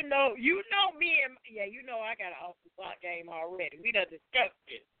get me. You know me and you know I got an awesome sock game already. We done discussed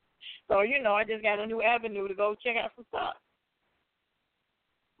it. So you know I just got a new avenue to go check out some socks.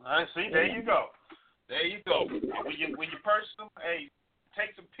 I see. There you go. There you go. When you purchase them, hey,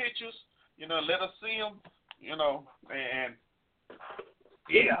 take some pictures. You know, let us see them. You know, and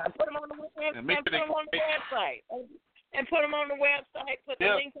yeah, put them on the website. And put them on the website, put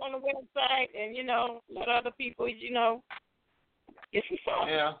the links on the website, and, you know, let other people, you know, get some socks.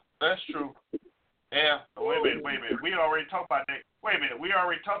 Yeah, that's true. Yeah. Wait a minute. We already talked about that. Wait a minute. We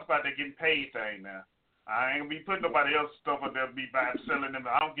already talked about that getting paid thing now. I ain't going to be putting nobody else's stuff up there be buying, selling them.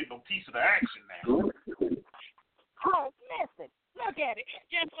 I don't get no piece of the action now. Oh, listen. Look at it.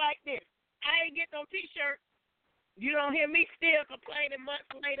 Just like this. I ain't get no T-shirt. You don't hear me still complaining months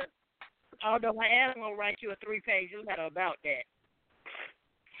later. Although I am going to write you a 3-page letter about that.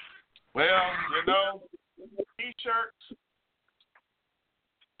 Well, you know, T-shirts,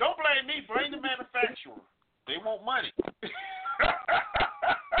 don't blame me. Blame the manufacturer. They want money.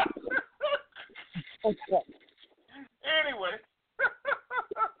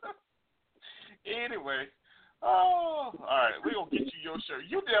 Anyway. Oh, all right. We're going to get you your shirt.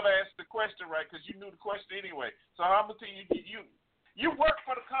 You never asked the question right because you knew the question anyway. So I'm going to tell you, you work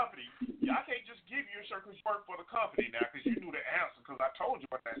for the company. I can't just give you a shirt because you work for the company now because you knew the answer because I told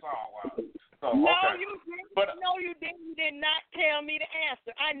you what that song was. So, no, okay. you didn't. No, you didn't. You did not tell me the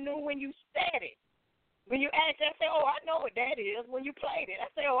answer. I knew when you said it. When you asked, I said, oh, I know what that is. When you played it,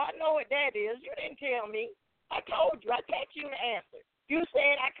 I said, oh, I know what that is. You didn't tell me. I told you. I text you the answer. You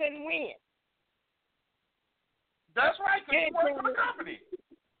said I couldn't win. That's right, because you work for the company.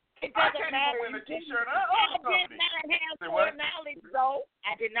 It doesn't matter. Win a T-shirt. I did not have foreknowledge, though.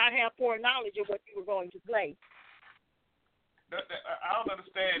 I did not have foreknowledge of what you were going to play. I don't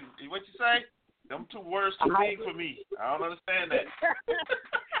understand. What you say? Them two words too big for me. I don't understand that.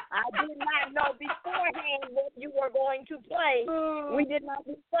 I did not know beforehand what you were going to play. We did not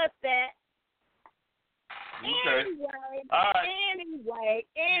discuss that. Okay.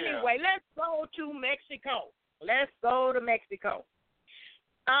 Anyway, let's go to Mexico. Let's go to Mexico.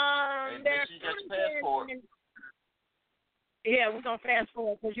 Make sure you got your passport. Yeah, we're going to fast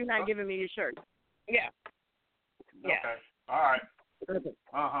forward because you're not giving me your shirt. Yeah. Okay. All right.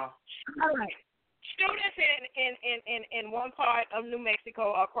 Uh-huh. All right. Students in one part of New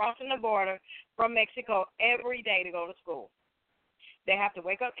Mexico are crossing the border from Mexico every day to go to school. They have to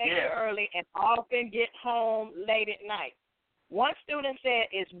wake up extra early and often get home late at night. One student said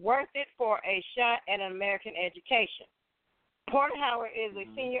it's worth it for a shot at an American education. Porter Howard is a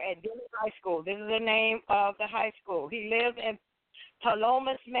senior at Dillon High School. This is the name of the high school. He lives in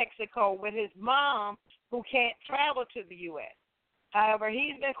Palomas, Mexico, with his mom, who can't travel to the U.S. However,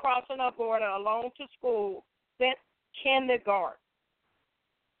 he's been crossing the border alone to school since kindergarten.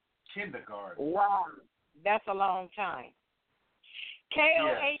 Wow. That's a long time.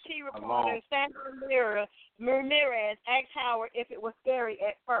 KOAT reporter Sandra Ramirez asked Howard if it was scary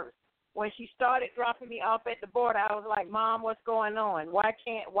at first. When she started dropping me off at the border, I was like, Mom, what's going on? Why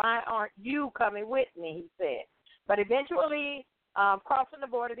aren't you coming with me, he said. But eventually, crossing the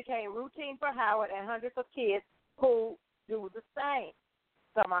border became routine for Howard and hundreds of kids who do the same.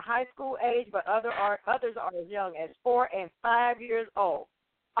 Some are high school age, but others are as young as 4 and 5 years old.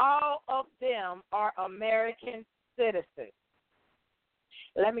 All of them are American citizens.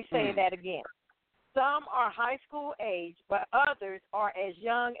 Let me say that again. Some are high school age, but others are as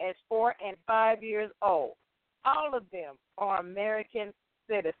young as 4 and 5 years old. All of them are American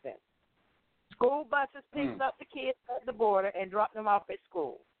citizens. School buses picks up the kids at the border and drop them off at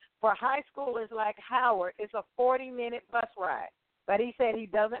school. For high schoolers like Howard, it's a 40-minute bus ride, but he said he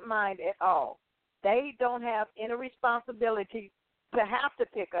doesn't mind at all. They don't have any responsibility to have to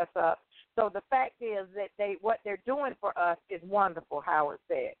pick us up, so the fact is that what they're doing for us is wonderful, Howard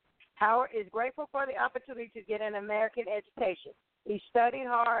said. Howard is grateful for the opportunity to get an American education. He studied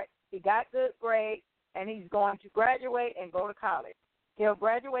hard, he got good grades, and he's going to graduate and go to college. He'll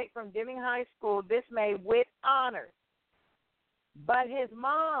graduate from Deming High School this May with honors. But his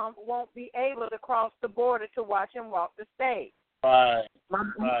mom won't be able to cross the border to watch him walk the stage. Right.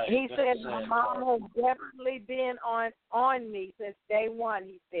 He said, my mom has definitely been on me since day one,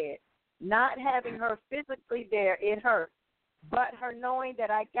 he said. Not having her physically there, it hurts. But her knowing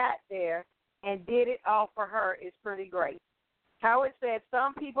that I got there and did it all for her is pretty great. Howard said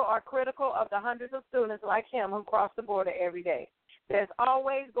some people are critical of the hundreds of students like him who cross the border every day. There's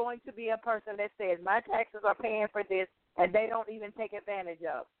always going to be a person that says, my taxes are paying for this, and they don't even take advantage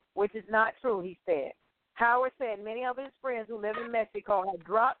of, which is not true, he said. Howard said many of his friends who live in Mexico have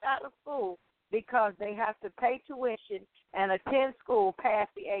dropped out of school because they have to pay tuition and attend school past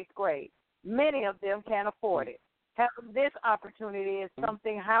the 8th grade. Many of them can't afford it. Having this opportunity is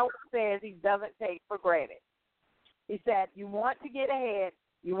something Howard says he doesn't take for granted. He said, you want to get ahead,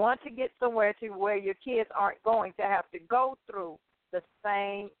 you want to get somewhere to where your kids aren't going to have to go through the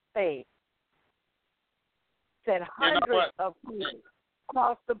same thing. Said hundreds of kids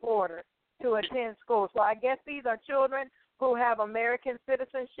cross the border to attend school. So I guess these are children who have American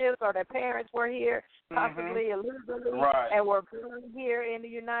citizenships or their parents were here, possibly illegally, and were born here in the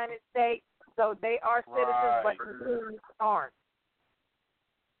United States. So they are citizens, but the parents aren't.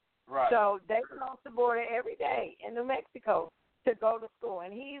 Right. So they cross the border every day in New Mexico to go to school.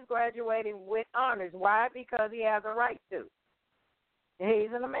 And he's graduating with honors. Why? Because he has a right to.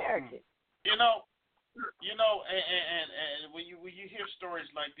 He's an American. You know, and when you hear stories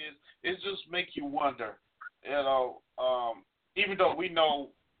like this, it just makes you wonder. Even though we know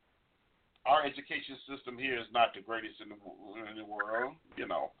our education system here is not the greatest in the world,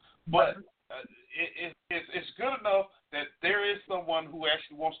 but it's good enough that there is someone who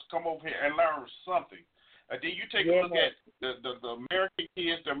actually wants to come over here and learn something. Then you take a look at the American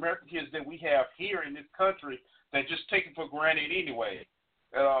kids that we have here in this country that just take it for granted anyway.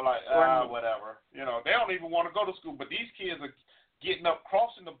 Whatever. They don't even want to go to school. But these kids are getting up,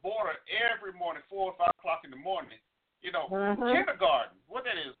 crossing the border every morning, 4 or 5 o'clock in the morning. Kindergarten. What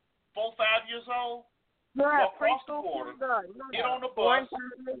that is, 4 or 5 years old? Right, across the border, get on the bus.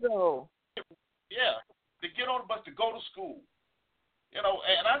 Yeah, to get on the bus to go to school. And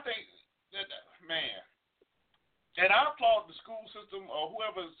I think that, man, and I applaud the school system or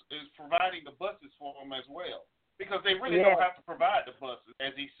whoever is providing the buses for them as well. Because they really don't have to provide the buses,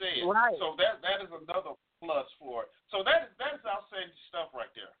 as he said. Right. So that is another plus for it. So that is outstanding stuff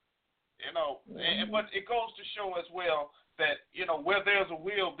right there. But it goes to show as well that, where there's a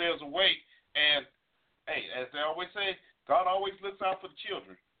will, there's a way. And, hey, as they always say, God always looks out for the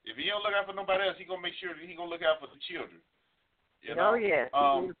children. If he don't look out for nobody else, he's going to make sure that he's going to look out for the children. Oh, yes.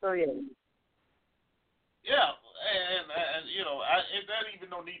 Yeah, and that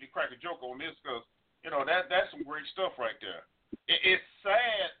even no need to crack a joke on this because, that's some great stuff right there. It's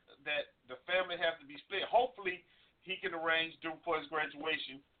sad that the family has to be split. Hopefully, he can arrange for his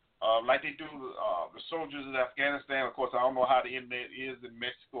graduation like they do the soldiers in Afghanistan. Of course, I don't know how the internet is in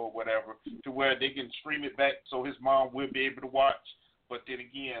Mexico or whatever, to where they can stream it back so his mom will be able to watch. But then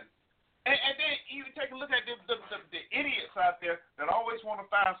again, and then you take a look at the idiots out there that always want to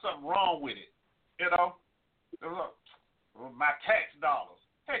find something wrong with it. My tax dollars.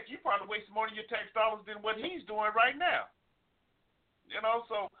 Heck, you probably wasting more of your tax dollars than what he's doing right now.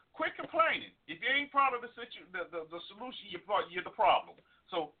 So quit complaining. If you ain't part of the solution, you're the problem.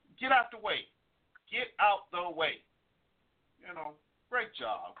 So get out the way. Get out the way. Great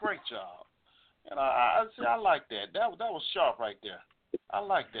job. And I like that. That was sharp right there. I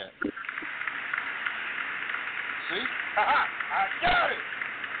like that. See? I got it.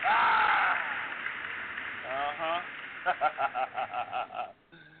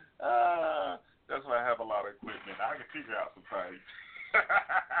 That's why I have a lot of equipment. I can figure out some things.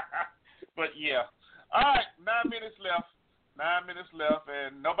 But yeah. All right, 9 minutes left.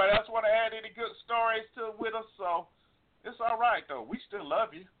 And nobody else want to add any good stories with us, so it's all right though. We still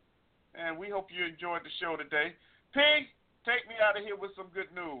love you, and we hope you enjoyed the show today. Pig, take me out of here with some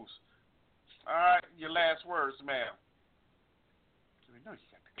good news. All right, your last words, ma'am. We know you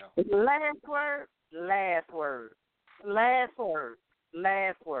got to go. Last word, last word, last word,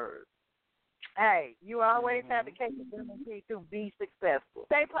 last word. Hey, you always have the capability to be successful.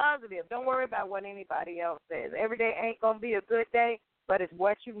 Stay positive. Don't worry about what anybody else says. Every day ain't going to be a good day, but it's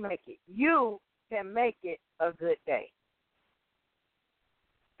what you make it. You can make it a good day.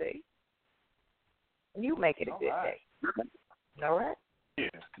 See? You make it a good day. All right?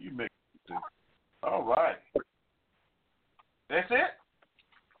 Yeah, you make it. All right. That's it?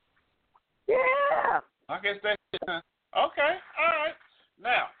 Yeah. I guess that's it. Okay. All right.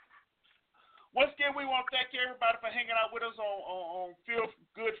 Now, once again, we want to thank everybody for hanging out with us on Feel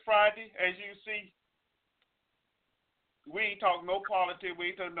Good Friday. As you see, we ain't talking no politics.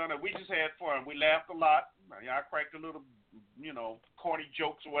 We ain't talking none of that. We just had fun. We laughed a lot. I cracked a little, corny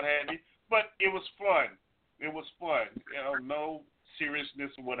jokes or what have you. But it was fun. It was fun. No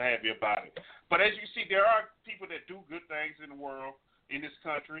seriousness or what have you about it. But as you see, there are people that do good things in the world, in this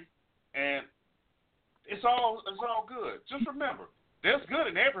country, and it's all good. Just remember, there's good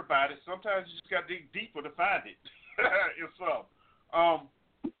in everybody. Sometimes you just got to dig deeper to find it. It's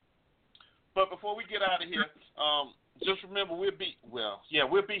But before we get out of here, just remember we'll be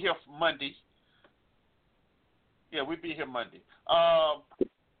here Monday. Yeah, we'll be here Monday.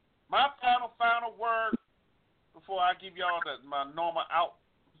 My final word before I give y'all my normal out.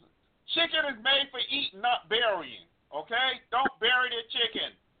 Chicken is made for eating, not burying. Okay? Don't bury the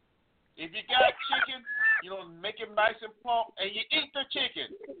chicken. If you got chicken, make it nice and plump, and you eat the chicken.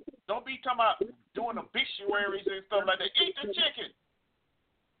 Don't be talking about doing obituaries and stuff like that. Eat the chicken.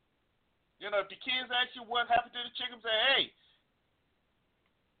 If the kids ask you what happened to the chicken, say, hey,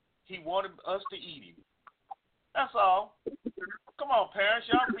 he wanted us to eat him. That's all. Come on, parents,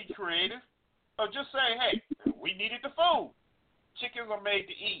 y'all be creative. Or just say, hey, we needed the food. Chickens are made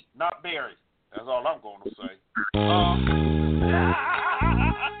to eat, not buried. That's all I'm going to say.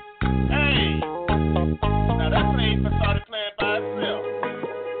 Hey, now that plane started playing by itself.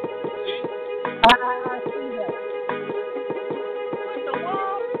 See? What the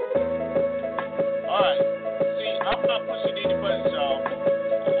world? All right. See, I'm not pushing any buttons, y'all.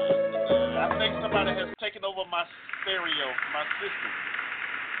 I think somebody has taken over my stereo, my system.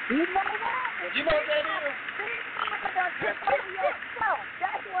 You know that? You know what that is?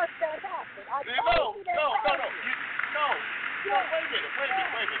 That's what's that happened. No. Wait a minute.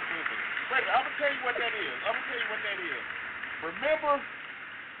 I'm going to tell you what that is. Remember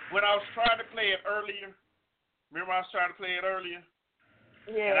when I was trying to play it earlier?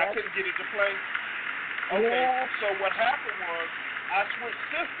 Yeah. And I couldn't get it to play? Okay, yeah. So what happened was I switched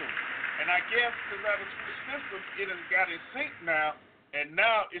systems. And I guess because I switched systems, it has got in sync now. And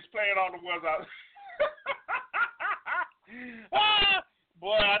now it's playing all the ones I...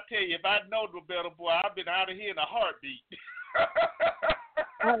 Boy, I tell you, if I know no better, boy, I've been out of here in a heartbeat.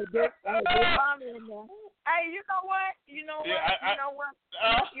 Hey, you know what? You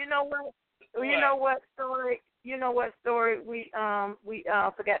know what story we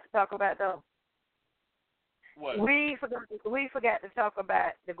forgot to talk about though? What? We forgot to talk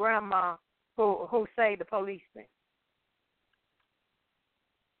about the grandma who saved the policeman.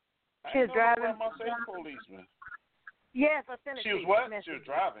 She was driving. Grandma saved the policeman. Yes, I sent it to you. She was what? She was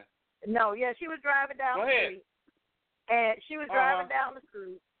driving. No, yeah, she was driving down the street. And she was driving down the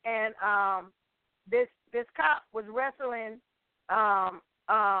street, and this cop was wrestling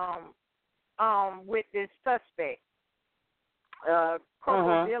with this suspect,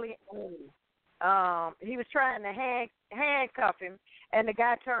 Corporal Billy. He was trying to handcuff him, and the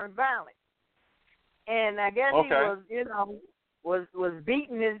guy turned violent. And I guess he was, was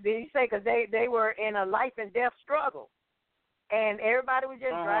beating his. Did he say because they were in a life and death struggle, and everybody was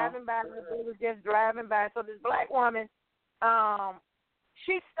just driving by. They were just driving by. So this black woman,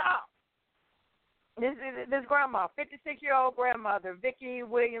 she stopped. This grandma, 56-year-old grandmother, Vicki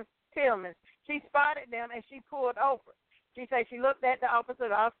Williams Tillman, she spotted them and she pulled over. She said she looked at the officer.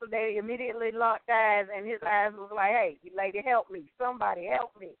 They immediately locked eyes, and his eyes was like, "Hey, lady, help me! Somebody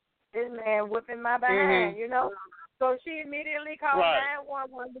help me! This man whipping my behind, you know." So she immediately called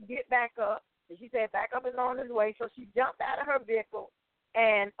 911 to get back up. And she said backup is on his way. So she jumped out of her vehicle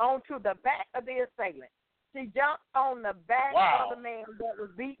and onto the back of the assailant. She jumped on the back of the man that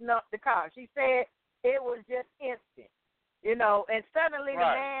was beating up the car. She said it was just instant, you know. And suddenly the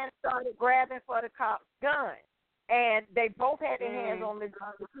man started grabbing for the cop's gun. And they both had their hands on the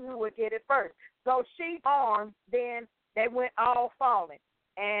gun to see who would get it first. So she armed, then they went all falling.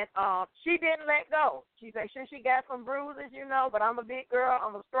 And she didn't let go. She said, sure, she got some bruises, you know, but I'm a big girl.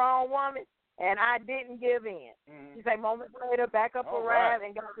 I'm a strong woman. and I didn't give in. Mm-hmm. She said moments later, backup arrived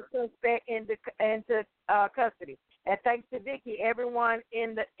and got the suspect into custody. And thanks to Vicky, everyone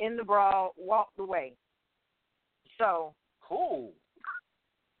in the brawl walked away. So cool.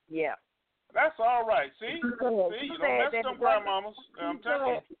 Yeah. That's all right. See, you don't mess with them grandmamas. I'm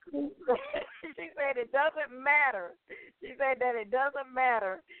telling you. She said it doesn't matter. She said that it doesn't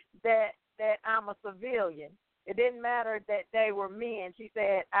matter that I'm a civilian. It didn't matter that they were men. She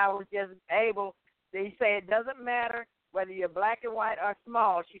said I was just able. She said it doesn't matter whether you're black and white or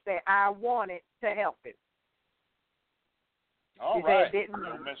small. She said I wanted to help him. All right.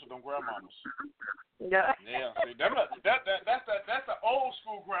 Don't mess with them grandmamas. Yeah. Yeah. See, that's the old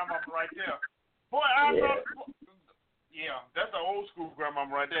school grandmama right there. Boy, I love. Yeah, that's the old school grandmama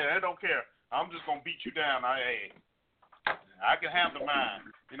right there. They don't care. I'm just gonna beat you down. I can handle mine.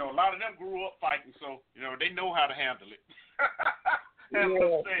 You know, a lot of them grew up fighting, so you know they know how to handle it.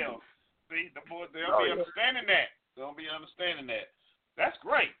 Handle themselves. See, the boys they'll be understanding that. They'll be understanding that. That's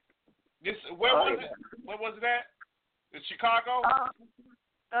great. Where was it? Where was it at? In Chicago?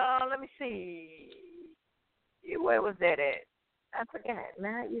 Let me see. Where was that at? I forgot.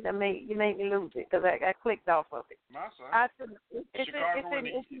 Now you made me lose it because I clicked off of it. Chicago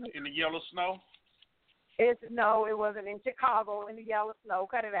in the yellow snow? No, it wasn't in Chicago in the yellow snow.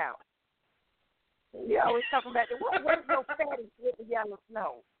 Cut it out. You always talking about what's your fetish with the yellow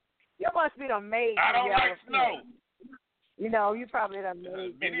snow? You must be the maid. I don't like snow. You know, you probably done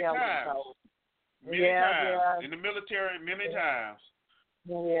made many yellow times. snow. Many times. In the military, many times.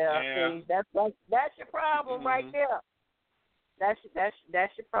 Yeah. See, that's your problem right there. That's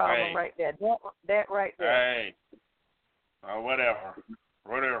your problem right there. That right there. Hey. Whatever.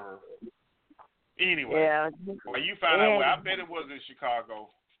 Anyway. Yeah. Well, you found out where I bet it was in Chicago.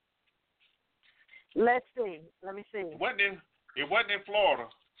 Let's see. Let me see. It wasn't in Florida.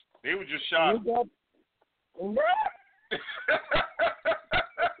 They were just shot.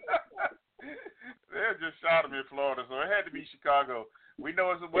 They just shot him in Florida, so it had to be Chicago. We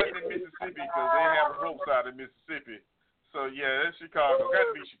know it wasn't in Mississippi because they have ropes out in Mississippi. So, yeah, it's Chicago. Got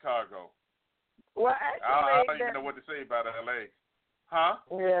to be Chicago. Well, I don't even know what to say about L.A. Huh?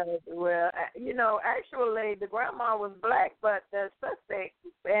 Yeah, well, actually, the grandma was black, but the suspect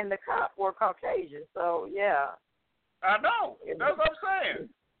and the cop were Caucasian. So, yeah. I know. That's what I'm saying.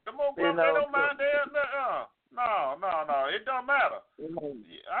 The more they don't mind there. No. It don't matter.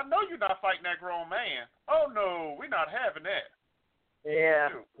 I know you're not fighting that grown man. Oh, no, we're not having that. Yeah.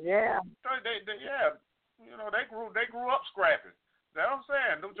 Shoot. Yeah. You know, they grew up scrapping. That's what I'm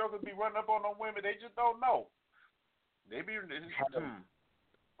saying. Them jokers be running up on them women. They just don't know. They be,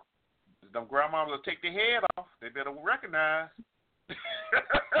 them grandmas will take their head off. They better recognize.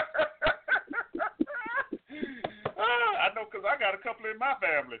 I know because I got a couple in my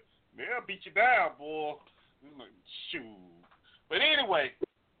family. They'll beat you down, boy. Shoot. But anyway,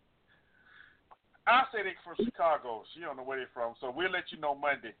 I say they're from Chicago. She don't know where they're from, so we'll let you know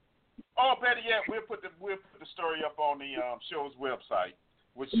Monday. Oh, better yet, we'll put the story up on the show's website,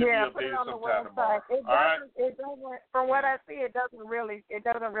 which should be updated sometime tomorrow. It doesn't. From what I see, it doesn't really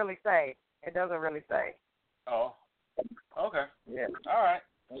say. It doesn't really say. Oh. Okay. Yeah. All right.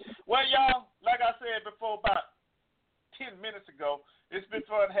 Well, y'all, like I said before, about 10 minutes ago, it's been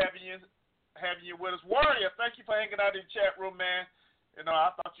fun having you with us. Warrior, thank you for hanging out in the chat room, man. You know,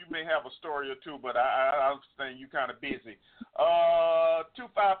 I thought you may have a story or two, but I understand you kind of busy.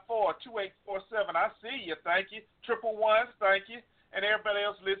 254-2847, I see you. Thank you. 111, thank you. And everybody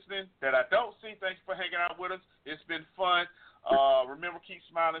else listening that I don't see, thank you for hanging out with us. It's been fun. Remember, keep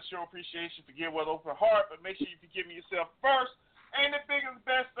smiling, show appreciation, forgive with open heart, but make sure you forgive yourself first. And the biggest,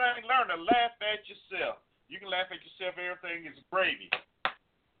 best thing, learn to laugh at yourself. You can laugh at yourself, everything is gravy.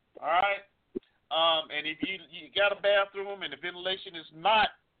 All right? And if you got a bathroom and the ventilation is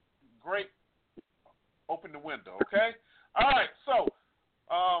not great, open the window, okay? All right, so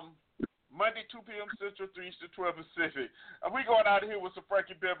Monday, 2 p.m. Central, 3 to 12 Pacific. We going out of here with some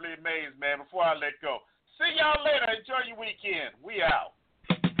Frankie Beverly and Maze, man, before I let go. See y'all later. Enjoy your weekend. We out.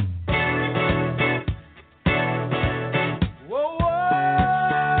 Whoa, whoa.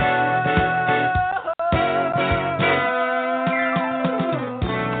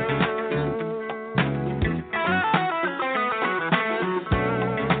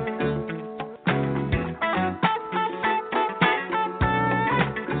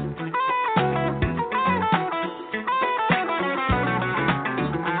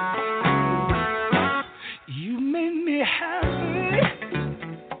 You made me happy.